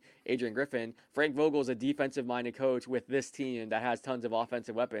mentioned, Adrian Griffin, Frank Vogel is a defensive-minded coach with this team that has tons of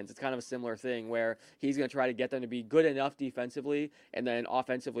offensive weapons. It's kind of a similar thing where he's going to try to get them to be good enough defensively, and then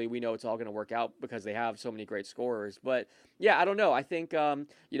offensively, we know it's all going to work out because they have so many great scorers. But yeah, I don't know. I think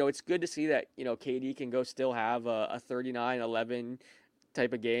it's good to see that KD can go still have a 39-11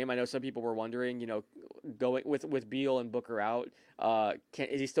 type of game. I know some people were wondering, going with Beal and Booker out,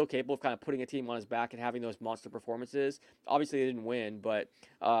 is he still capable of kind of putting a team on his back and having those monster performances? Obviously, they didn't win, but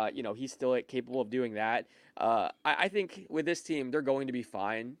he's still capable of doing that. I think with this team, they're going to be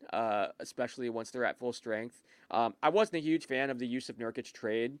fine, especially once they're at full strength. I wasn't a huge fan of the Yusuf Nurkic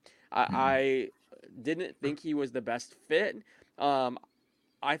trade. Mhm. I didn't think he was the best fit.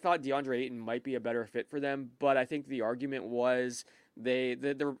 I thought DeAndre Ayton might be a better fit for them, but I think the argument was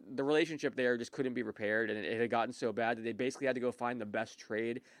the relationship there just couldn't be repaired, and it had gotten so bad that they basically had to go find the best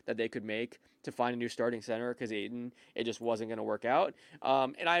trade that they could make to find a new starting center because Ayton, it just wasn't going to work out.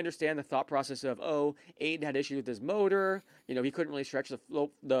 And I understand the thought process of, Ayton had issues with his motor. He couldn't really stretch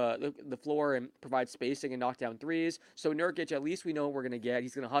the floor and provide spacing and knock down threes. So Nurkic, at least we know what we're going to get.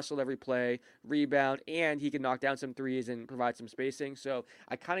 He's going to hustle every play, rebound, and he can knock down some threes and provide some spacing. So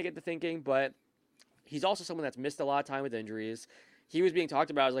I kind of get the thinking, but he's also someone that's missed a lot of time with injuries. He was being talked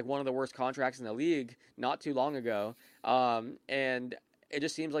about as like one of the worst contracts in the league not too long ago. And it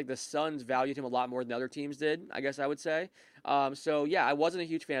just seems like the Suns valued him a lot more than other teams did, I guess I would say. So yeah, I wasn't a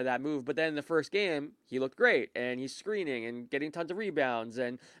huge fan of that move. But then in the first game, he looked great, and he's screening and getting tons of rebounds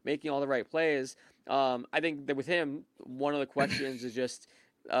and making all the right plays. I think that with him, one of the questions is just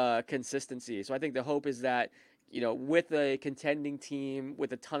consistency. So I think the hope is that with a contending team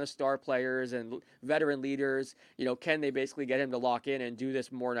with a ton of star players and veteran leaders, can they basically get him to lock in and do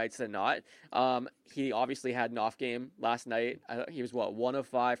this more nights than not? He obviously had an off game last night. He was 1 of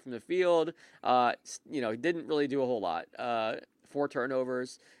 5 from the field. He didn't really do a whole lot. 4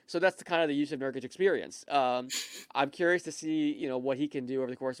 turnovers. So that's the kind of the Yusuf Nurkic experience. I'm curious to see, what he can do over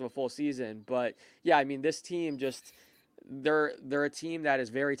the course of a full season. But yeah, I mean, this team just they're a team that is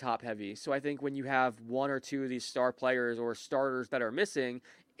very top heavy. So I think when you have one or two of these star players or starters that are missing,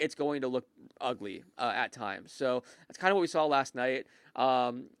 it's going to look ugly at times. So that's kind of what we saw last night.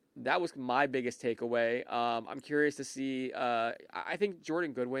 That was my biggest takeaway. I'm curious to see. I think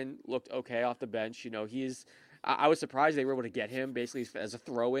Jordan Goodwin looked okay off the bench. I was surprised they were able to get him basically as a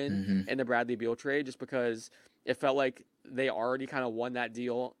throw-in Mhm. in the Bradley Beal trade, just because it felt like they already kind of won that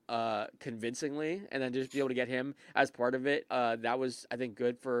deal convincingly, and then just be able to get him as part of it, that was, I think,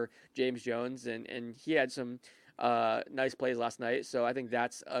 good for James Jones, and he had some nice plays last night, so I think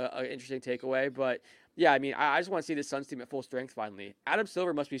that's an interesting takeaway. But yeah, I mean, I just want to see the Suns team at full strength finally. Adam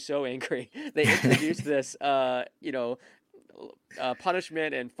Silver must be so angry. They introduced this,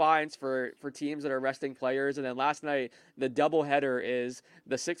 punishment and fines for teams that are resting players. And then last night, the doubleheader is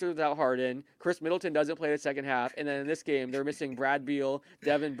the Sixers without Harden. Chris Middleton doesn't play the second half. And then in this game, they're missing Brad Beal,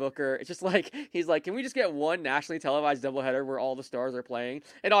 Devin Booker. It's just like, he's like, can we just get one nationally televised doubleheader where all the stars are playing?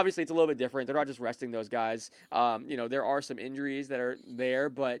 And obviously, it's a little bit different. They're not just resting those guys. There are some injuries that are there,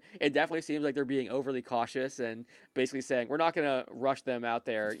 but it definitely seems like they're being overly cautious and basically saying, we're not going to rush them out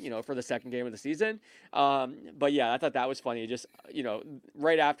there, for the second game of the season. But yeah, I thought that was funny funny. Just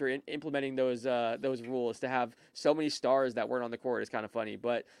right after implementing those rules, to have so many stars that weren't on the court is kind of funny.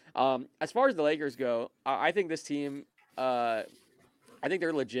 But as far as the Lakers go, I think this team. I think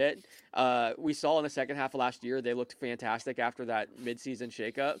they're legit. We saw in the second half of last year they looked fantastic after that midseason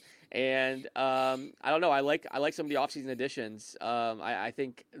shakeup, and I don't know. I like some of the offseason additions. I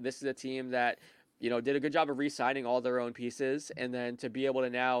think this is a team that did a good job of re-signing all their own pieces, and then to be able to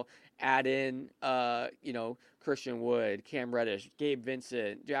now add in Christian Wood, Cam Reddish, Gabe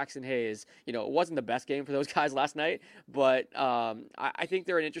Vincent, Jackson Hayes. It wasn't the best game for those guys last night, but I think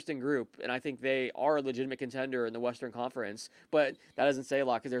they're an interesting group, and I think they are a legitimate contender in the Western Conference. But that doesn't say a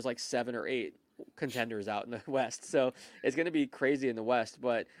lot because there's like 7 or 8 contenders out in the West. So it's going to be crazy in the West.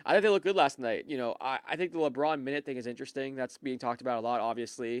 But I think they look good last night. I think the LeBron minute thing is interesting. That's being talked about a lot,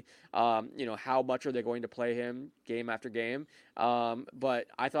 obviously. How much are they going to play him game after game? But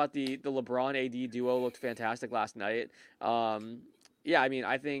I thought the LeBron AD duo looked fantastic last night. Yeah, I mean,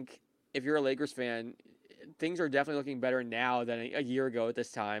 I think if you're a Lakers fan, things are definitely looking better now than a year ago at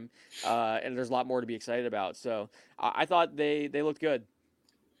this time, and there's a lot more to be excited about. So I thought they looked good.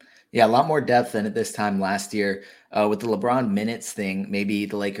 Yeah, a lot more depth than at this time last year. With the LeBron minutes thing, maybe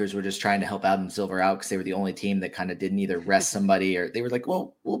the Lakers were just trying to help Adam Silver out because they were the only team that kind of didn't either rest somebody or they were like,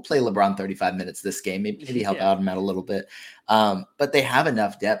 well, we'll play LeBron 35 minutes this game, maybe help Yeah. out him out a little bit. But they have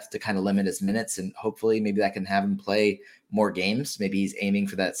enough depth to kind of limit his minutes, and hopefully maybe that can have him play more games. Maybe he's aiming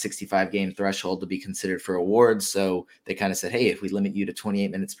for that 65 game threshold to be considered for awards. So they kind of said, hey, if we limit you to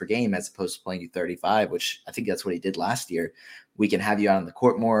 28 minutes per game as opposed to playing you 35, which I think that's what he did last year, we can have you out on the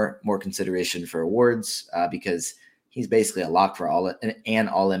court more consideration for awards because he's basically a lock for an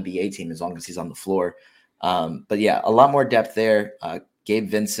all NBA team as long as he's on the floor. But yeah, a lot more depth there. Gabe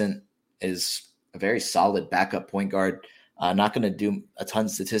Vincent is a very solid backup point guard. Not going to do a ton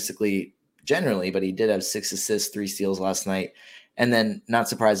statistically generally, but he did have 6 assists, 3 steals last night. And then not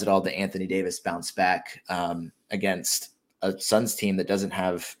surprised at all that Anthony Davis bounced back against a Suns team that doesn't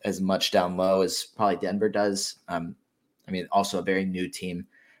have as much down low as probably Denver does. I mean, also a very new team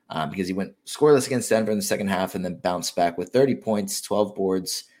because he went scoreless against Denver in the second half and then bounced back with 30 points, 12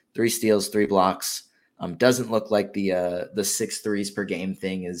 boards, 3 steals, 3 blocks. Doesn't look like the 6 threes per game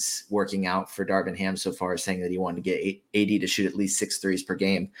thing is working out for Darvin Ham so far, saying that he wanted to get AD to shoot at least 6 threes per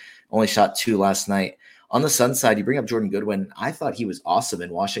game. Only shot 2 last night. On the Suns side, you bring up Jordan Goodwin. I thought he was awesome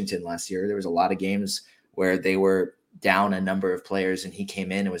in Washington last year. There was a lot of games where they were down a number of players, and he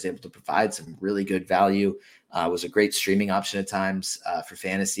came in and was able to provide some really good value. Was a great streaming option at times for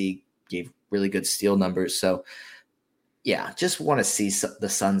fantasy, gave really good steal numbers. So, yeah, just want to see the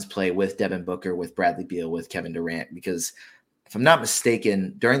Suns play with Devin Booker, with Bradley Beal, with Kevin Durant, because if I'm not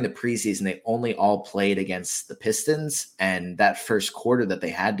mistaken, during the preseason, they only all played against the Pistons. And that first quarter that they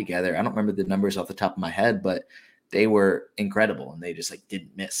had together, I don't remember the numbers off the top of my head, but they were incredible and they just like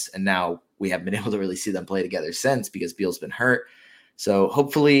didn't miss. And now we haven't been able to really see them play together since because Beal's been hurt. So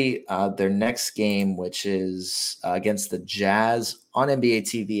hopefully their next game, which is against the Jazz on NBA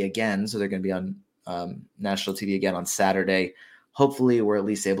TV again, so they're going to be on national TV again on Saturday. Hopefully we're at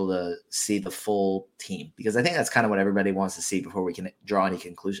least able to see the full team because I think that's kind of what everybody wants to see before we can draw any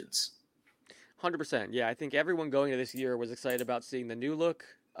conclusions. 100%. Yeah, I think everyone going into this year was excited about seeing the new look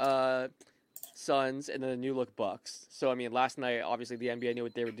Suns and then the new look Bucks. So I mean, last night obviously the NBA knew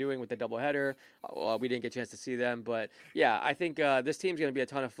what they were doing with the doubleheader. We didn't get a chance to see them, but yeah, I think this team's going to be a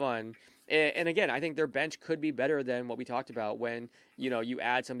ton of fun. And again, I think their bench could be better than what we talked about when you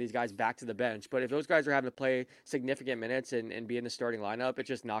add some of these guys back to the bench. But if those guys are having to play significant minutes and be in the starting lineup, it's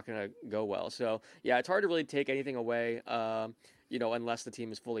just not going to go well. So yeah, it's hard to really take anything away, unless the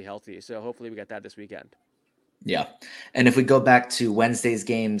team is fully healthy. So hopefully we get that this weekend. Yeah. And if we go back to Wednesday's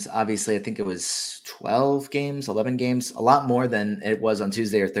games, obviously, I think it was 12 games, 11 games, a lot more than it was on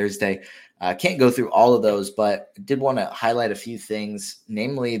Tuesday or Thursday. Can't go through all of those, but did want to highlight a few things,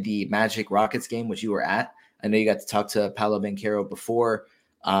 namely the Magic Rockets game, which you were at. I know you got to talk to Paolo Banchero before.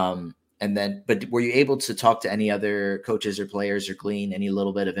 But were you able to talk to any other coaches or players or glean any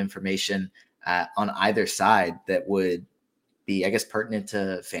little bit of information on either side that would be, I guess, pertinent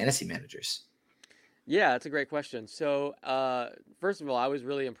to fantasy managers? Yeah, that's a great question. So, first of all, I was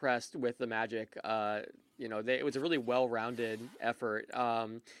really impressed with the Magic. It was a really well-rounded effort.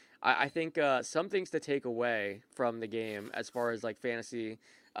 I think some things to take away from the game as far as like fantasy.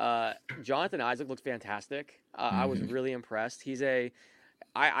 Jonathan Isaac looked fantastic. I was Mm-hmm. really impressed.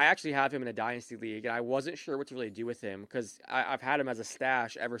 I actually have him in a dynasty league, and I wasn't sure what to really do with him because I've had him as a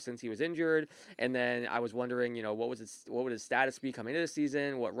stash ever since he was injured. And then I was wondering, what would his status be coming into the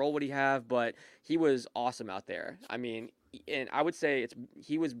season? What role would he have? But he was awesome out there. I mean, and I would say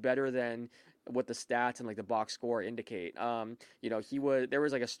he was better than what the stats and like the box score indicate. There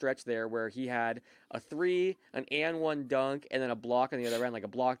was like a stretch there where he had a three, an and one dunk, and then a block on the other end, like a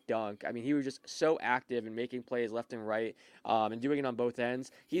block dunk. I mean, he was just so active and making plays left and right, and doing it on both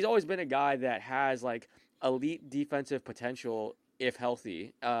ends. He's always been a guy that has like elite defensive potential if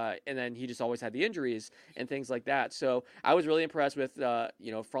healthy. And then he just always had the injuries and things like that. So I was really impressed with,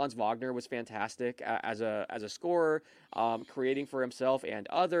 Franz Wagner was fantastic as a scorer, creating for himself and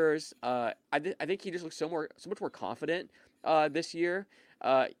others. I think he just looks so much more confident this year.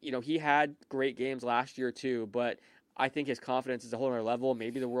 He had great games last year too, but I think his confidence is a whole other level.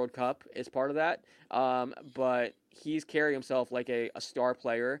 Maybe the World Cup is part of that. But he's carrying himself like a star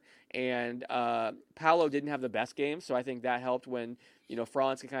player. And Paolo didn't have the best game, so I think that helped when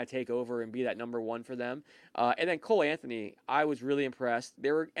Franz could kind of take over and be that number one for them. And then Cole Anthony, I was really impressed.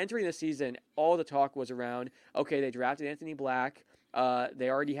 They were entering the season. All the talk was around, okay, they drafted Anthony Black. They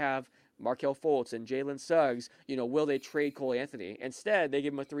already have Markel Fultz and Jalen Suggs. Will they trade Cole Anthony? Instead, they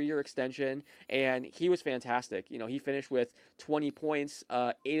give him a 3-year extension, and he was fantastic. He finished with 20 points,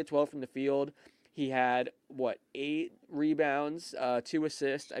 8 of 12 from the field. He had 8 rebounds, 2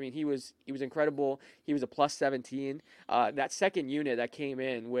 assists. I mean, he was incredible. He was a plus 17. That second unit that came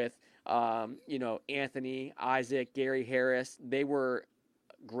in with Anthony, Isaac, Gary Harris, they were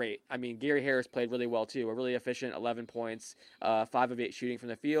great. I mean, Gary Harris played really well too. A really efficient 11 points, 5 of 8 shooting from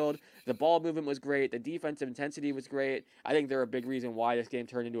the field. The ball movement was great. The defensive intensity was great. I think they're a big reason why this game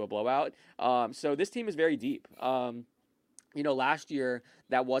turned into a blowout. So this team is very deep. Last year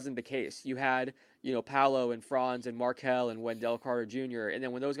that wasn't the case. You had, Paolo and Franz and Markel and Wendell Carter Jr. And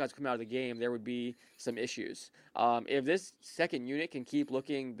then when those guys come out of the game, there would be some issues. If this second unit can keep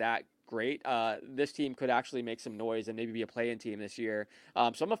looking that great, this team could actually make some noise and maybe be a play-in team this year.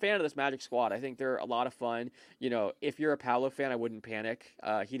 So I'm a fan of this Magic squad. I think they're a lot of fun. If you're a Paolo fan, I wouldn't panic.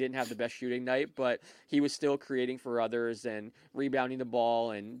 He didn't have the best shooting night, but he was still creating for others and rebounding the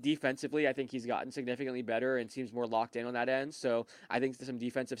ball. And defensively, I think he's gotten significantly better and seems more locked in on that end. So I think some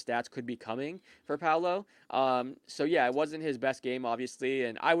defensive stats could be coming for Paolo. So yeah, it wasn't his best game, obviously,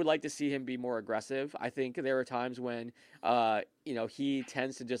 and I would like to see him be more aggressive. I think there are times when he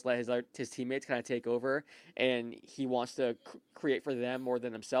tends to just let his teammates kind of take over, and he wants to create for them more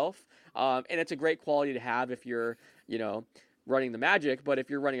than himself. And it's a great quality to have if you're, running the Magic. But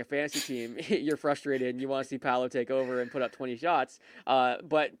if you're running a fantasy team, you're frustrated and you want to see Paolo take over and put up 20 shots.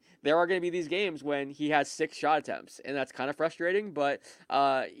 But there are going to be these games when he has 6 shot attempts, and that's kind of frustrating. But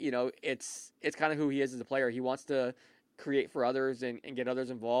it's kind of who he is as a player. He wants to create for others and get others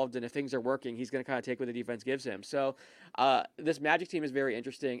involved. And if things are working, he's going to kind of take what the defense gives him. So this Magic team is very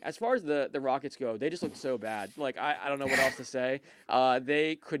interesting. As far as the Rockets go, they just look so bad. Like, I don't know what else to say.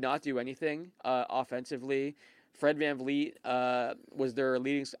 They could not do anything offensively. Fred VanVleet was their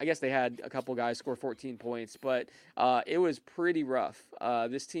leading. I guess they had a couple guys score 14 points, but it was pretty rough.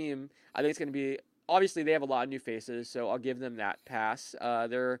 This team, I think it's going to be. Obviously, they have a lot of new faces, so I'll give them that pass.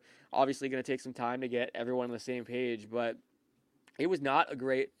 They're obviously going to take some time to get everyone on the same page, but it was not a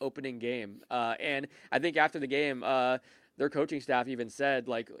great opening game. And I think after the game, their coaching staff even said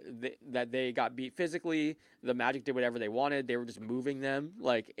that they got beat physically. The Magic did whatever they wanted. They were just moving them.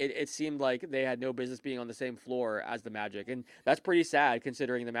 Like it seemed like they had no business being on the same floor as the Magic, and that's pretty sad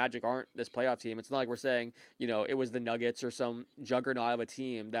considering the Magic aren't this playoff team. It's not like we're saying it was the Nuggets or some juggernaut of a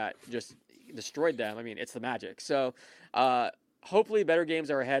team that just destroyed them. I mean, it's the Magic. So hopefully better games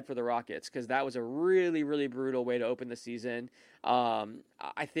are ahead for the Rockets, because that was a really, really brutal way to open the season.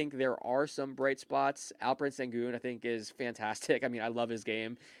 I think there are some bright spots. Alperen Sengun, I think, is fantastic. I mean, I love his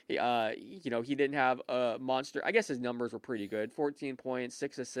game. He didn't have a monster. I guess his numbers were pretty good. 14 points,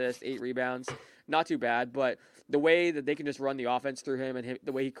 6 assists, 8 rebounds. Not too bad, but the way that they can just run the offense through him and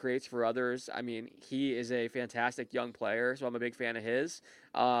the way he creates for others, I mean, he is a fantastic young player, so I'm a big fan of his.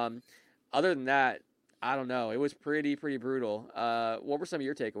 Other than that, I don't know. It was pretty brutal. What were some of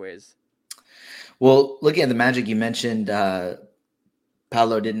your takeaways? Well, looking at the Magic, you mentioned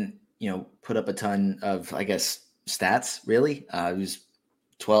Paolo didn't, put up a ton of, I guess, stats, really. He was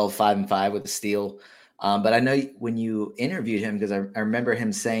 12, 5, and 5 with a steal. But I know when you interviewed him, because I remember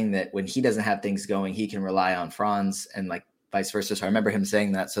him saying that when he doesn't have things going, he can rely on Franz and like vice versa. So I remember him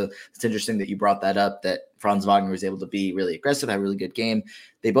saying that. So it's interesting that you brought that up, that Franz Wagner was able to be really aggressive, have a really good game.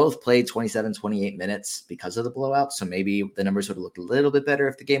 They both played 27, 28 minutes because of the blowout. So maybe the numbers would have looked a little bit better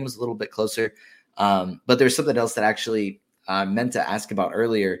if the game was a little bit closer. But there's something else that actually I meant to ask about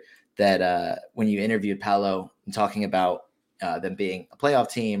earlier, that when you interviewed Paolo and talking about them being a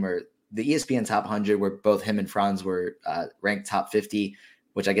playoff team, or the ESPN Top 100, where both him and Franz were ranked top 50,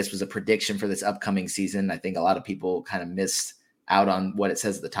 which I guess was a prediction for this upcoming season. I think a lot of people kind of missed out on what it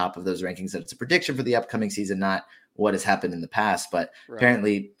says at the top of those rankings, that it's a prediction for the upcoming season, not what has happened in the past. But Right.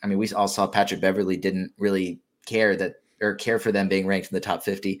 apparently, I mean, we all saw Patrick Beverley didn't really care for them being ranked in the top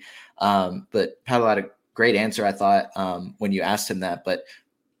 50. But Paolo had a great answer, I thought, when you asked him that. But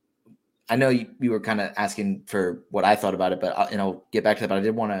I know you were kind of asking for what I thought about it, but I'll get back to that. But I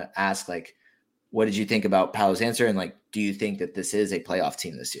did want to ask, like, what did you think about Paolo's answer? And, like, do you think that this is a playoff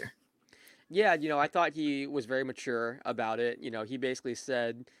team this year? Yeah, I thought he was very mature about it. He basically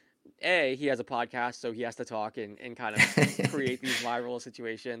said, he has a podcast, so he has to talk and kind of create these viral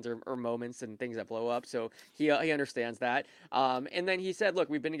situations or moments and things that blow up. So he understands that. And then he said, "Look,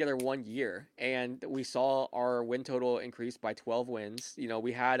 we've been together 1 year, and we saw our win total increase by 12 wins.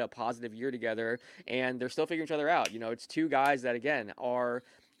 We had a positive year together, and they're still figuring each other out. It's two guys that again are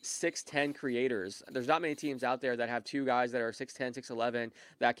 6'10 creators. There's not many teams out there that have two guys that are 6'10, 6'11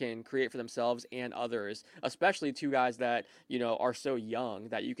 that can create for themselves and others, especially two guys that, are so young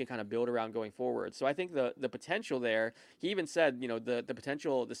that you can kind of build around going forward. So I think the potential there, he even said, the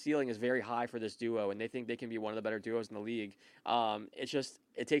potential, the ceiling is very high for this duo, and they think they can be one of the better duos in the league.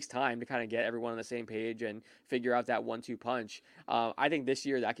 It takes time to kind of get everyone on the same page and figure out that 1-2 punch. I think this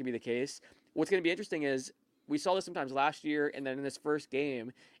year that could be the case. What's going to be interesting is we saw this sometimes last year, and then in this first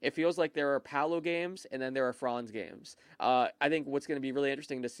game, it feels like there are Paolo games and then there are Franz games. I think what's going to be really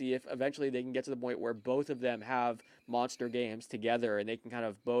interesting to see if eventually they can get to the point where both of them have monster games together and they can kind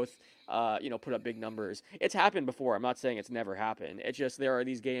of both, put up big numbers. It's happened before. I'm not saying it's never happened. It's just there are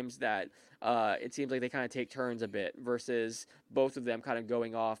these games that it seems like they kind of take turns a bit versus both of them kind of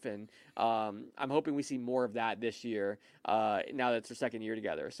going off. And I'm hoping we see more of that this year now that it's their second year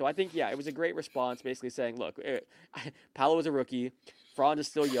together. So I think, yeah, it was a great response basically saying, look, Paolo was a rookie. Franz is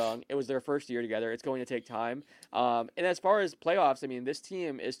still young. It was their first year together. It's going to take time. And as far as playoffs, I mean, this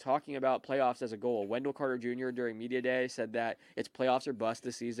team is talking about playoffs as a goal. Wendell Carter Jr. during Media Day said that it's playoffs or bust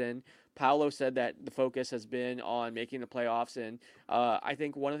this season. Paolo said that the focus has been on making the playoffs. And I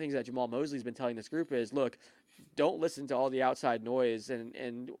think one of the things that Jamal Mosley's been telling this group is, look, don't listen to all the outside noise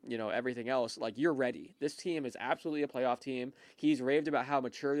and everything else. Like, you're ready. This team is absolutely a playoff team. He's raved about how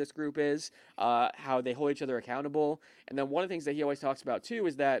mature this group is, how they hold each other accountable. And then one of the things that he always talks about too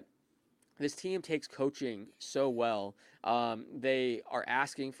is that this team takes coaching so well. They are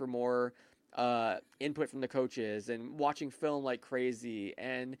asking for more input from the coaches and watching film like crazy.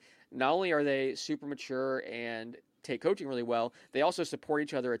 And not only are they super mature and take coaching really well, they also support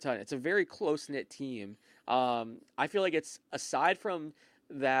each other a ton. It's a very close knit team. I feel like it's aside from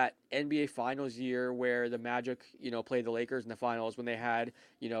that NBA Finals year where the Magic, played the Lakers in the finals when they had,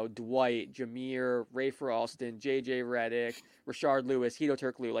 Dwight, Jameer, Rafer Alston, JJ Redick, Rashard Lewis, Hedo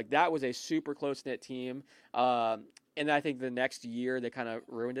Turkoglu. Like, that was a super close knit team. And I think the next year they kind of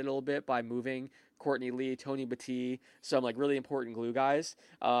ruined it a little bit by moving Courtney Lee, Tony Battie, some like really important glue guys.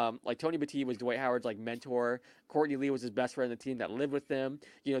 Like Tony Battie was Dwight Howard's like mentor. Courtney Lee was his best friend on the team that lived with them.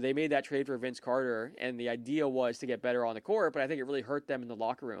 They made that trade for Vince Carter, and the idea was to get better on the court, but I think it really hurt them in the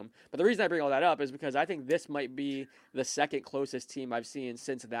locker room. But the reason I bring all that up is because I think this might be the second closest team I've seen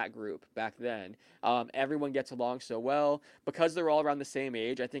since that group back then. Everyone gets along so well because they're all around the same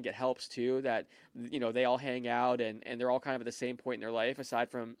age. I think it helps too that they all hang out and they're all kind of at the same point in their life, aside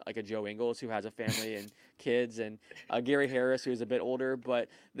from like a Joe Ingles who has a family and kids, and Gary Harris who's a bit older, but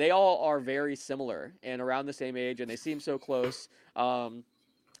they all are very similar and around the same age, and they seem so close.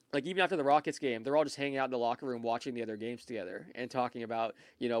 Like, even after the Rockets game, they're all just hanging out in the locker room watching the other games together and talking about,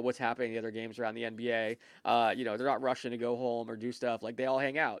 what's happening in the other games around the NBA. They're not rushing to go home or do stuff. Like, they all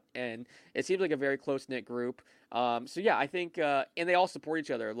hang out. And it seems like a very close-knit group. So, yeah, I think, and they all support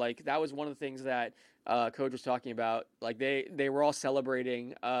each other. Like, that was one of the things that Coach was talking about. Like, they were all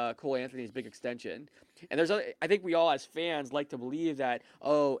celebrating Cole Anthony's big extension. And I think we all as fans like to believe that,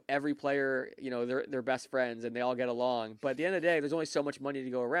 every player, they're best friends and they all get along. But at the end of the day, there's only so much money to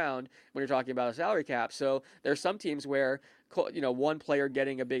go around when you're talking about a salary cap. So there's some teams where, one player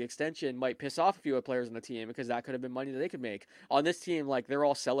getting a big extension might piss off a few of the players on the team because that could have been money that they could make. On this team, like, they're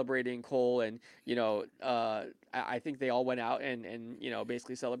all celebrating Cole, and I think they all went out and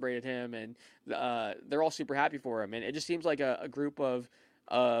basically celebrated him, and they're all super happy for him. And it just seems like a group of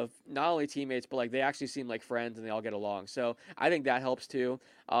not only teammates, but like they actually seem like friends and they all get along. So I think that helps too.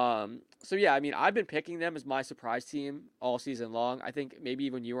 So yeah, I mean, I've been picking them as my surprise team all season long. I think maybe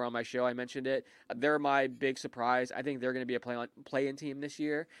when you were on my show, I mentioned it. They're my big surprise. I think they're going to be a play-in team this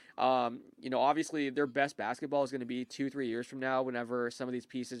year. Obviously their best basketball is going to be 2-3 years from now, whenever some of these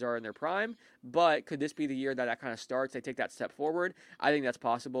pieces are in their prime. But could this be the year that kind of starts? They take that step forward. I think that's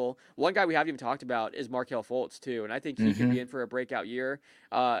possible. One guy we haven't even talked about is Markelle Fultz too, and I think he could be in for a breakout year.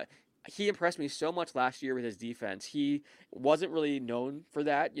 he impressed me so much last year with his defense. He wasn't really known for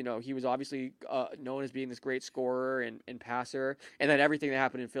that. You know, he was obviously known as being this great scorer and passer, and then everything that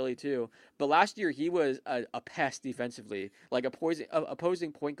happened in Philly too. But last year he was a pest defensively. Like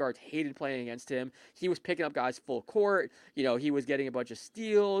opposing point guards hated playing against him. He was picking up guys full court. You know, he was getting a bunch of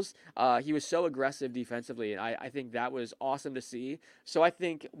steals. He was so aggressive defensively, and I think that was awesome to see. So I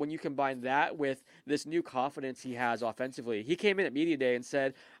think when you combine that with this new confidence he has offensively, he came in at media day and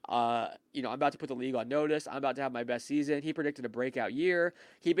said, I'm about to put the league on notice. I'm about to have my best season. He predicted a breakout year.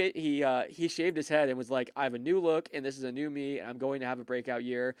 He shaved his head and was like, I have a new look and this is a new me and I'm going to have a breakout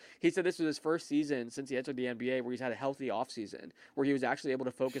year. He said this was his first season since he entered the NBA where he's had a healthy offseason, where he was actually able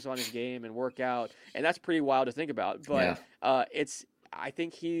to focus on his game and work out. And that's pretty wild to think about. But Yeah. I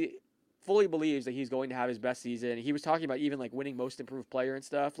think he fully believes that he's going to have his best season. He was talking about even like winning most improved player and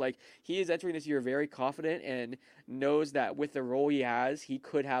stuff. Like he is entering this year very confident and knows that with the role he has, he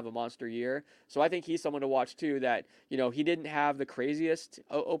could have a monster year. So I think he's someone to watch too. That he didn't have the craziest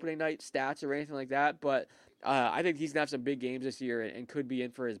opening night stats or anything like that, but I think he's gonna have some big games this year and could be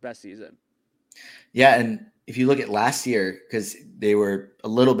in for his best season. Yeah, and if you look at last year, because they were a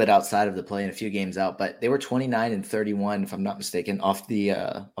little bit outside of the play and a few games out, but they were 29 and 31, if I'm not mistaken, off the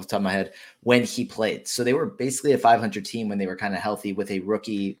top of my head when he played. So they were basically a 500 team when they were kind of healthy with a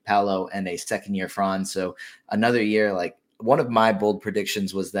rookie Paolo and a second year Franz. So another year, like one of my bold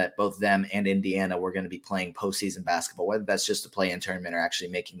predictions was that both them and Indiana were going to be playing postseason basketball, whether that's just a play-in tournament or actually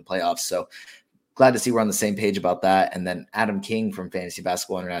making the playoffs. So glad to see we're on the same page about that. And then Adam King from Fantasy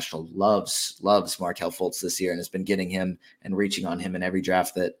Basketball International loves Markelle Fultz this year and has been getting him and reaching on him in every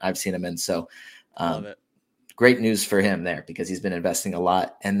draft that I've seen him in. So Love it. great news for him there because he's been investing a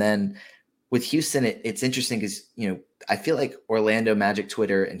lot. And then with Houston, it's interesting because, I feel like Orlando Magic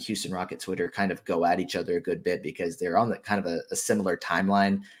Twitter and Houston Rocket Twitter kind of go at each other a good bit because they're on the kind of a similar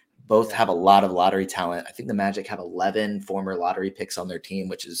timeline. Both have a lot of lottery talent. I think the Magic have 11 former lottery picks on their team,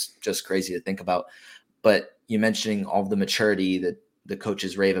 which is just crazy to think about. But you mentioning all of the maturity that the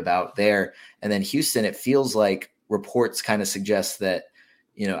coaches rave about there. And then Houston, it feels like reports kind of suggest that,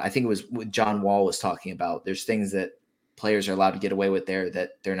 I think it was what John Wall was talking about. There's things that players are allowed to get away with there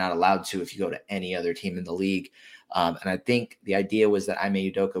that they're not allowed to if you go to any other team in the league. And I think the idea was that Ime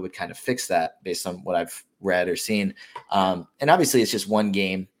Udoka would kind of fix that based on what I've read or seen. And obviously it's just one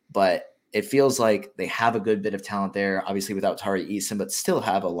game, but it feels like they have a good bit of talent there, obviously without Tari Eason, but still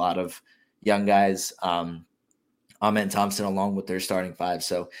have a lot of young guys, Amen Thompson, along with their starting five.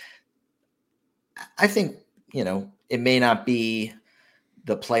 So I think, it may not be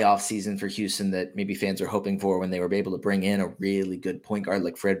the playoff season for Houston that maybe fans are hoping for when they were able to bring in a really good point guard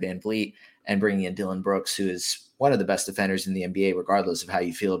like Fred VanVleet and bringing in Dylan Brooks, who is one of the best defenders in the NBA, regardless of how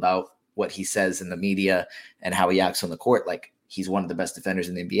you feel about what he says in the media and how he acts on the court. Like, he's one of the best defenders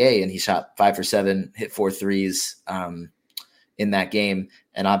in the NBA, and he shot 5 for 7, hit 4 threes in that game,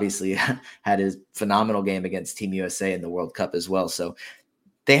 and obviously had his phenomenal game against Team USA in the World Cup as well. So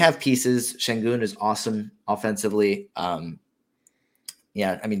they have pieces. Şengün is awesome offensively.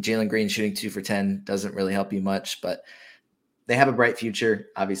 Jalen Green shooting 2 for 10 doesn't really help you much, but they have a bright future.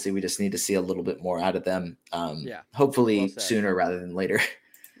 Obviously, we just need to see a little bit more out of them. Hopefully Well said. sooner rather than later.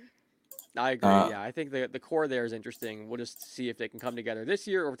 I agree. Yeah, I think the core there is interesting. We'll just see if they can come together this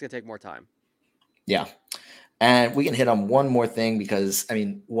year or if it's going to take more time. Yeah. And we can hit on one more thing because,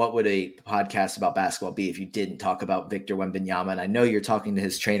 what would a podcast about basketball be if you didn't talk about Victor Wembanyama? And I know you're talking to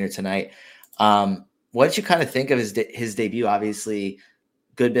his trainer tonight. What did you kind of think of his debut? Obviously,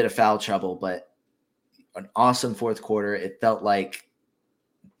 good bit of foul trouble, but an awesome fourth quarter. It felt like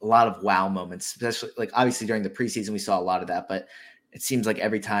a lot of wow moments, especially like obviously during the preseason, we saw a lot of that, but it seems like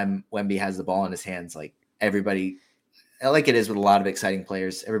every time Wemby has the ball in his hands, like everybody, like it is with a lot of exciting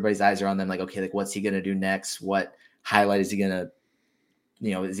players, everybody's eyes are on them. Like, okay, like what's he going to do next? What highlight is he going to,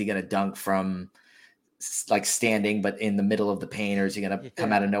 is he going to dunk from like standing, but in the middle of the paint, or is he going to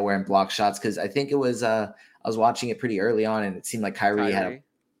come out of nowhere and block shots? Cause I think it was, I was watching it pretty early on and it seemed like Kyrie had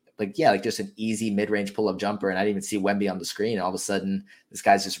just an easy mid-range pull-up jumper, and I didn't even see Wemby on the screen. All of a sudden, this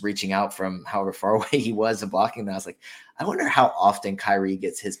guy's just reaching out from however far away he was and blocking. And I was like, I wonder how often Kyrie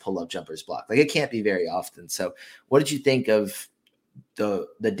gets his pull-up jumpers blocked. Like, it can't be very often. So what did you think of the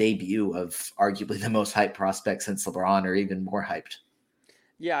debut of arguably the most hyped prospect since LeBron, or even more hyped?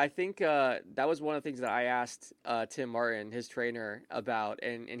 Yeah, I think that was one of the things that I asked Tim Martin, his trainer, about,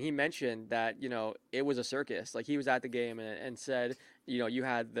 and he mentioned that it was a circus. Like, he was at the game and said, you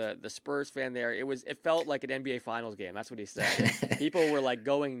had the Spurs fan there. It felt like an NBA Finals game. That's what he said. And people were like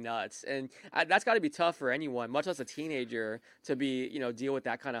going nuts, and that's got to be tough for anyone, much less a teenager, to be deal with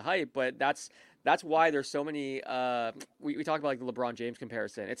that kind of hype. But that's that's why there's so many. We talk about like the LeBron James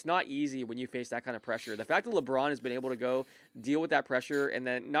comparison. It's not easy when you face that kind of pressure. The fact that LeBron has been able to go deal with that pressure and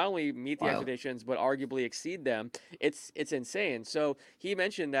then not only meet the Wild. expectations but arguably exceed them, it's insane. So he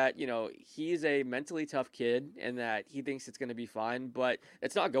mentioned that he's a mentally tough kid and that he thinks it's going to be fine, but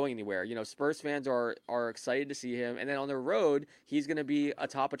it's not going anywhere. Spurs fans are excited to see him, and then on the road he's going to be a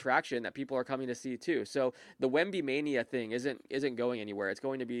top attraction that people are coming to see too. So the Wemby mania thing isn't going anywhere. It's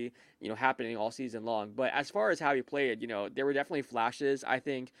going to be happening all season long. But as far as how he played, there were definitely flashes. I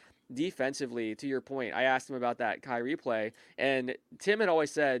think defensively, to your point, I asked him about that Kyrie play, and Tim had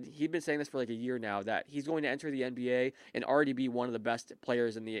always said he'd been saying this for like a year now that he's going to enter the NBA and already be one of the best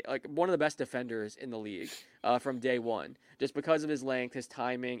players one of the best defenders in the league from day one, just because of his length, his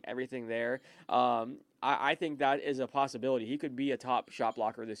timing, everything there. I think that is a possibility. He could be a top shot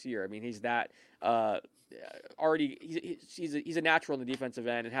blocker this year. I mean, he's that uh, already. He's a natural in the defensive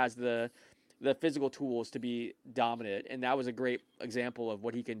end and has the physical tools to be dominant. And that was a great example of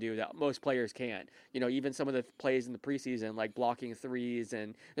what he can do that most players can't. Even some of the plays in the preseason, like blocking threes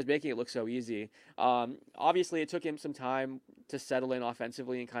and just making it look so easy. Obviously, it took him some time to settle in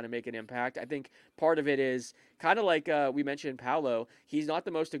offensively and kind of make an impact. I think part of it is kind of like we mentioned Paolo. He's not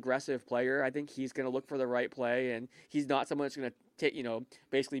the most aggressive player. I think he's going to look for the right play, and he's not someone that's going to take,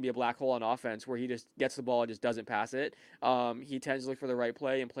 basically be a black hole on offense where he just gets the ball and just doesn't pass it. He tends to look for the right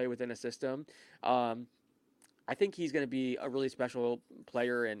play and play within a system. Um, I think he's going to be a really special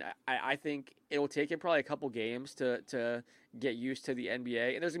player, and I think it will take him probably a couple games to get used to the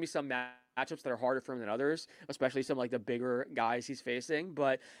NBA. And there's going to be some matchups that are harder for him than others, especially some like the bigger guys he's facing.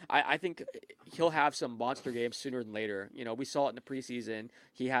 But I think he'll have some monster games sooner than later. We saw it in the preseason.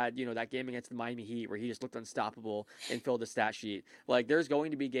 He had that game against the Miami Heat where he just looked unstoppable and filled the stat sheet. Like there's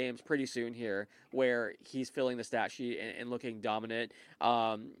going to be games pretty soon here where he's filling the stat sheet and looking dominant.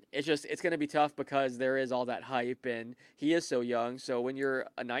 It's going to be tough because there is all that hype and he is so young. So when you're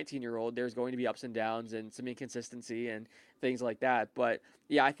a 19-year-old, there's going to be ups and downs and some inconsistency and things like that. But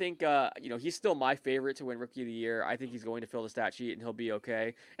yeah, I think he's still my favorite to win Rookie of the Year. I think he's going to fill the stat sheet and he'll be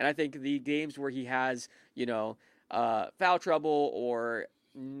okay. And I think the games where he has foul trouble or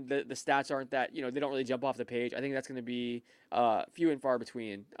the stats aren't that they don't really jump off the page. I think that's going to be few and far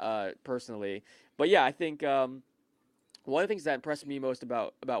between personally. But yeah, I think one of the things that impressed me most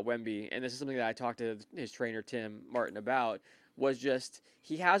about Wemby, and this is something that I talked to his trainer Tim Martin about, was just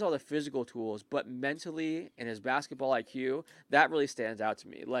he has all the physical tools, but mentally and his basketball IQ, that really stands out to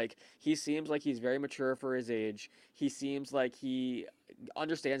me. Like he seems like he's very mature for his age. He seems like he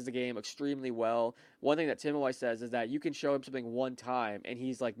understands the game extremely well. One thing that Tim always says is that you can show him something one time and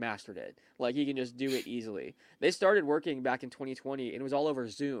he's like mastered it. Like he can just do it easily. They started working back in 2020 and it was all over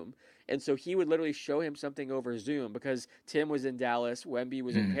Zoom. And so he would literally show him something over Zoom because Tim was in Dallas, Wemby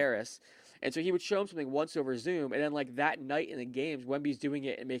was in Mm. Paris. And so he would show him something once over Zoom, and then like that night in the games, Wemby's doing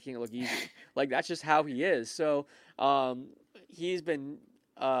it and making it look easy. Like that's just how he is. So he's been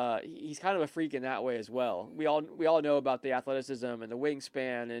he's kind of a freak in that way as well. We all know about the athleticism and the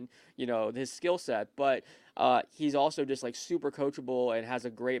wingspan and his skill set, but he's also just like super coachable and has a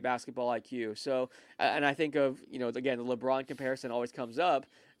great basketball IQ. So and I think of again the LeBron comparison always comes up.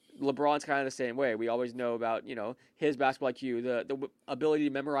 LeBron's kind of the same way. We always know about his basketball IQ, the ability to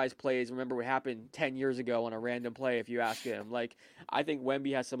memorize plays. Remember what happened 10 years ago on a random play. If you ask him, like I think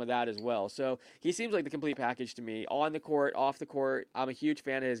Wemby has some of that as well. So he seems like the complete package to me. On the court, off the court, I'm a huge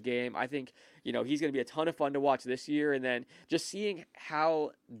fan of his game. I think he's going to be a ton of fun to watch this year, and then just seeing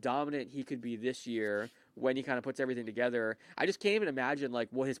how dominant he could be this year when he kind of puts everything together. I just can't even imagine like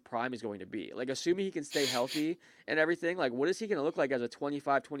what his prime is going to be. Like assuming he can stay healthy and everything, like what is he going to look like as a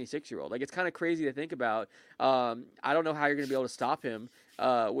 25, 26-year-old? Like it's kind of crazy to think about. I don't know how you're going to be able to stop him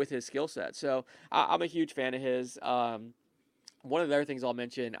with his skill set. So I'm a huge fan of his. One of the other things I'll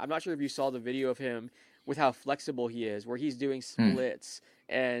mention, I'm not sure if you saw the video of him with how flexible he is, where he's doing Mm. splits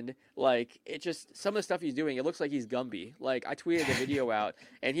and like it just some of the stuff he's doing, it looks like he's Gumby. Like I tweeted the video out,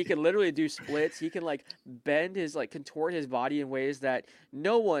 and he can literally do splits. He can like bend his like contort his body in ways that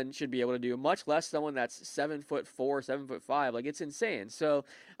no one should be able to do, much less someone that's 7'4", 7'5". Like it's insane. So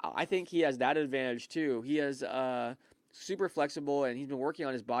I think he has that advantage too. He has super flexible and he's been working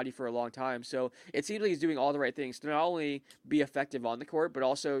on his body for a long time. So it seems like he's doing all the right things to not only be effective on the court, but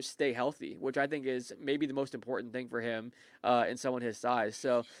also stay healthy, which I think is maybe the most important thing for him in someone his size.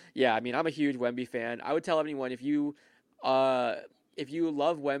 So yeah, I mean, I'm a huge Wemby fan. I would tell anyone if you uh, if you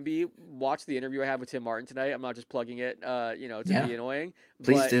love Wemby, watch the interview I have with Tim Martin tonight. I'm not just plugging it, to Yeah, be annoying,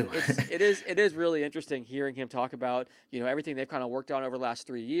 please but do. it is really interesting hearing him talk about everything they've kind of worked on over the last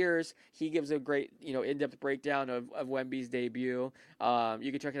 3 years. He gives a great in-depth breakdown of Wemby's debut.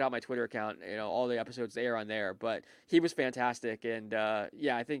 You can check it out on my Twitter account. All the episodes they are on there, but he was fantastic, and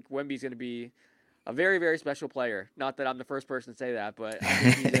yeah, I think Wemby's going to be a very, very special player. Not that I'm the first person to say that, but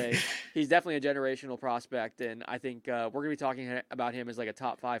I think he's definitely a generational prospect, and I think we're gonna be talking about him as like a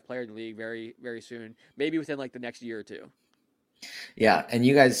top 5 player in the league very, very soon, maybe within like the next year or two. Yeah, and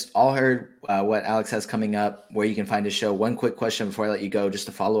you guys all heard what Alex has coming up, where you can find his show. One quick question before I let you go, just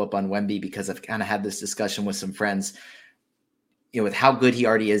to follow up on Wemby, because I've kind of had this discussion with some friends. With how good he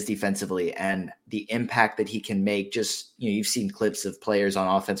already is defensively and the impact that he can make. Just, you've seen clips of players on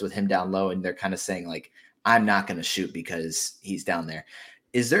offense with him down low, and they're kind of saying like, I'm not going to shoot because he's down there.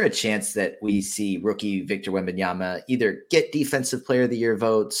 Is there a chance that we see rookie Victor Wembanyama either get Defensive Player of the Year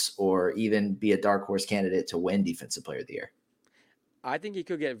votes or even be a dark horse candidate to win Defensive Player of the Year? I think he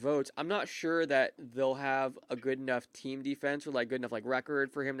could get votes. I'm not sure that they'll have a good enough team defense or like good enough like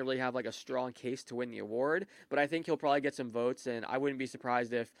record for him to really have like a strong case to win the award. But I think he'll probably get some votes, and I wouldn't be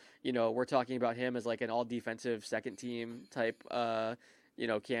surprised if we're talking about him as like an all defensive second team type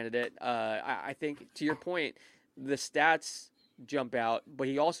candidate. I think to your point, the stats jump out, but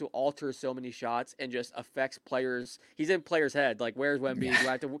he also alters so many shots and just affects players. He's in players' head. Like, where's Wemby? Yeah. Do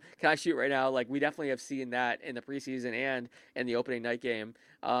I have to? Can I shoot right now? Like, we definitely have seen that in the preseason and in the opening night game.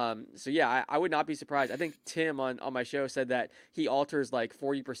 So yeah, I would not be surprised. I think Tim on my show said that he alters like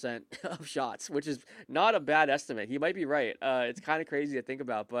 40% of shots, which is not a bad estimate. He might be right. It's kind of crazy to think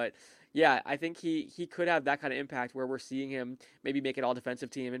about, but yeah, I think he could have that kind of impact where we're seeing him maybe make an all defensive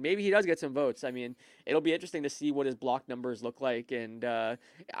team, and maybe he does get some votes. I mean, it'll be interesting to see what his block numbers look like. And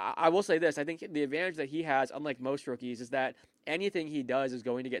I will say this: I think the advantage that he has, unlike most rookies, is that anything he does is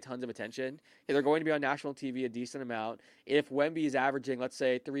going to get tons of attention. They're going to be on national TV a decent amount. If Wemby is averaging, let's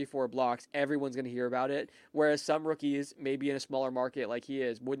say, 3-4 blocks, everyone's going to hear about it. Whereas some rookies, maybe in a smaller market like he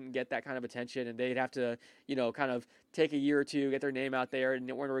is, wouldn't get that kind of attention, and they'd have to, kind of take a year or two, get their name out there in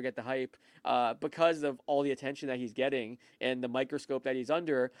order to get the hype. Because of all the attention that he's getting and the microscope that he's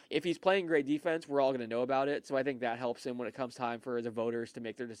under, if he's playing great defense, we're all going to know about it. So I think that helps him when it comes time for the voters to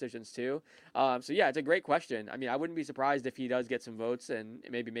make their decisions too. So yeah, it's a great question. I mean, I wouldn't be surprised if he does get some votes and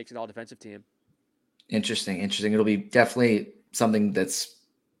maybe makes an all defensive team. Interesting. It'll be definitely something that's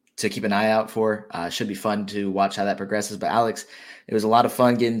to keep an eye out for. Should be fun to watch how that progresses. But Alex, it was a lot of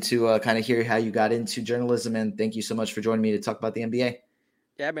fun getting to kind of hear how you got into journalism, and thank you so much for joining me to talk about the NBA.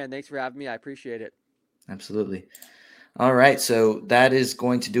 Yeah, man. Thanks for having me. I appreciate it. Absolutely. All right. So that is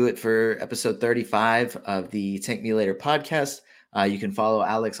going to do it for episode 35 of the Tank Me Later podcast. You can follow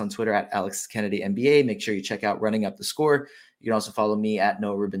Alex on Twitter at AlexKennedyNBA. Make sure you check out Running Up the Score. You can also follow me at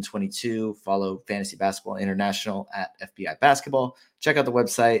Rubin22. Follow Fantasy Basketball International at FBI Basketball. Check out the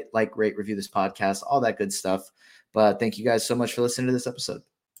website, like, rate, review this podcast, all that good stuff. But thank you guys so much for listening to this episode.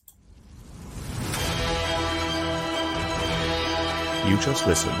 You just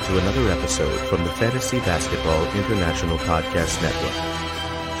listened to another episode from the Fantasy Basketball International Podcast Network.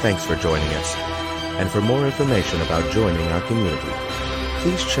 Thanks for joining us. And for more information about joining our community,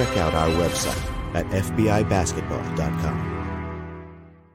 please check out our website at fbibasketball.com.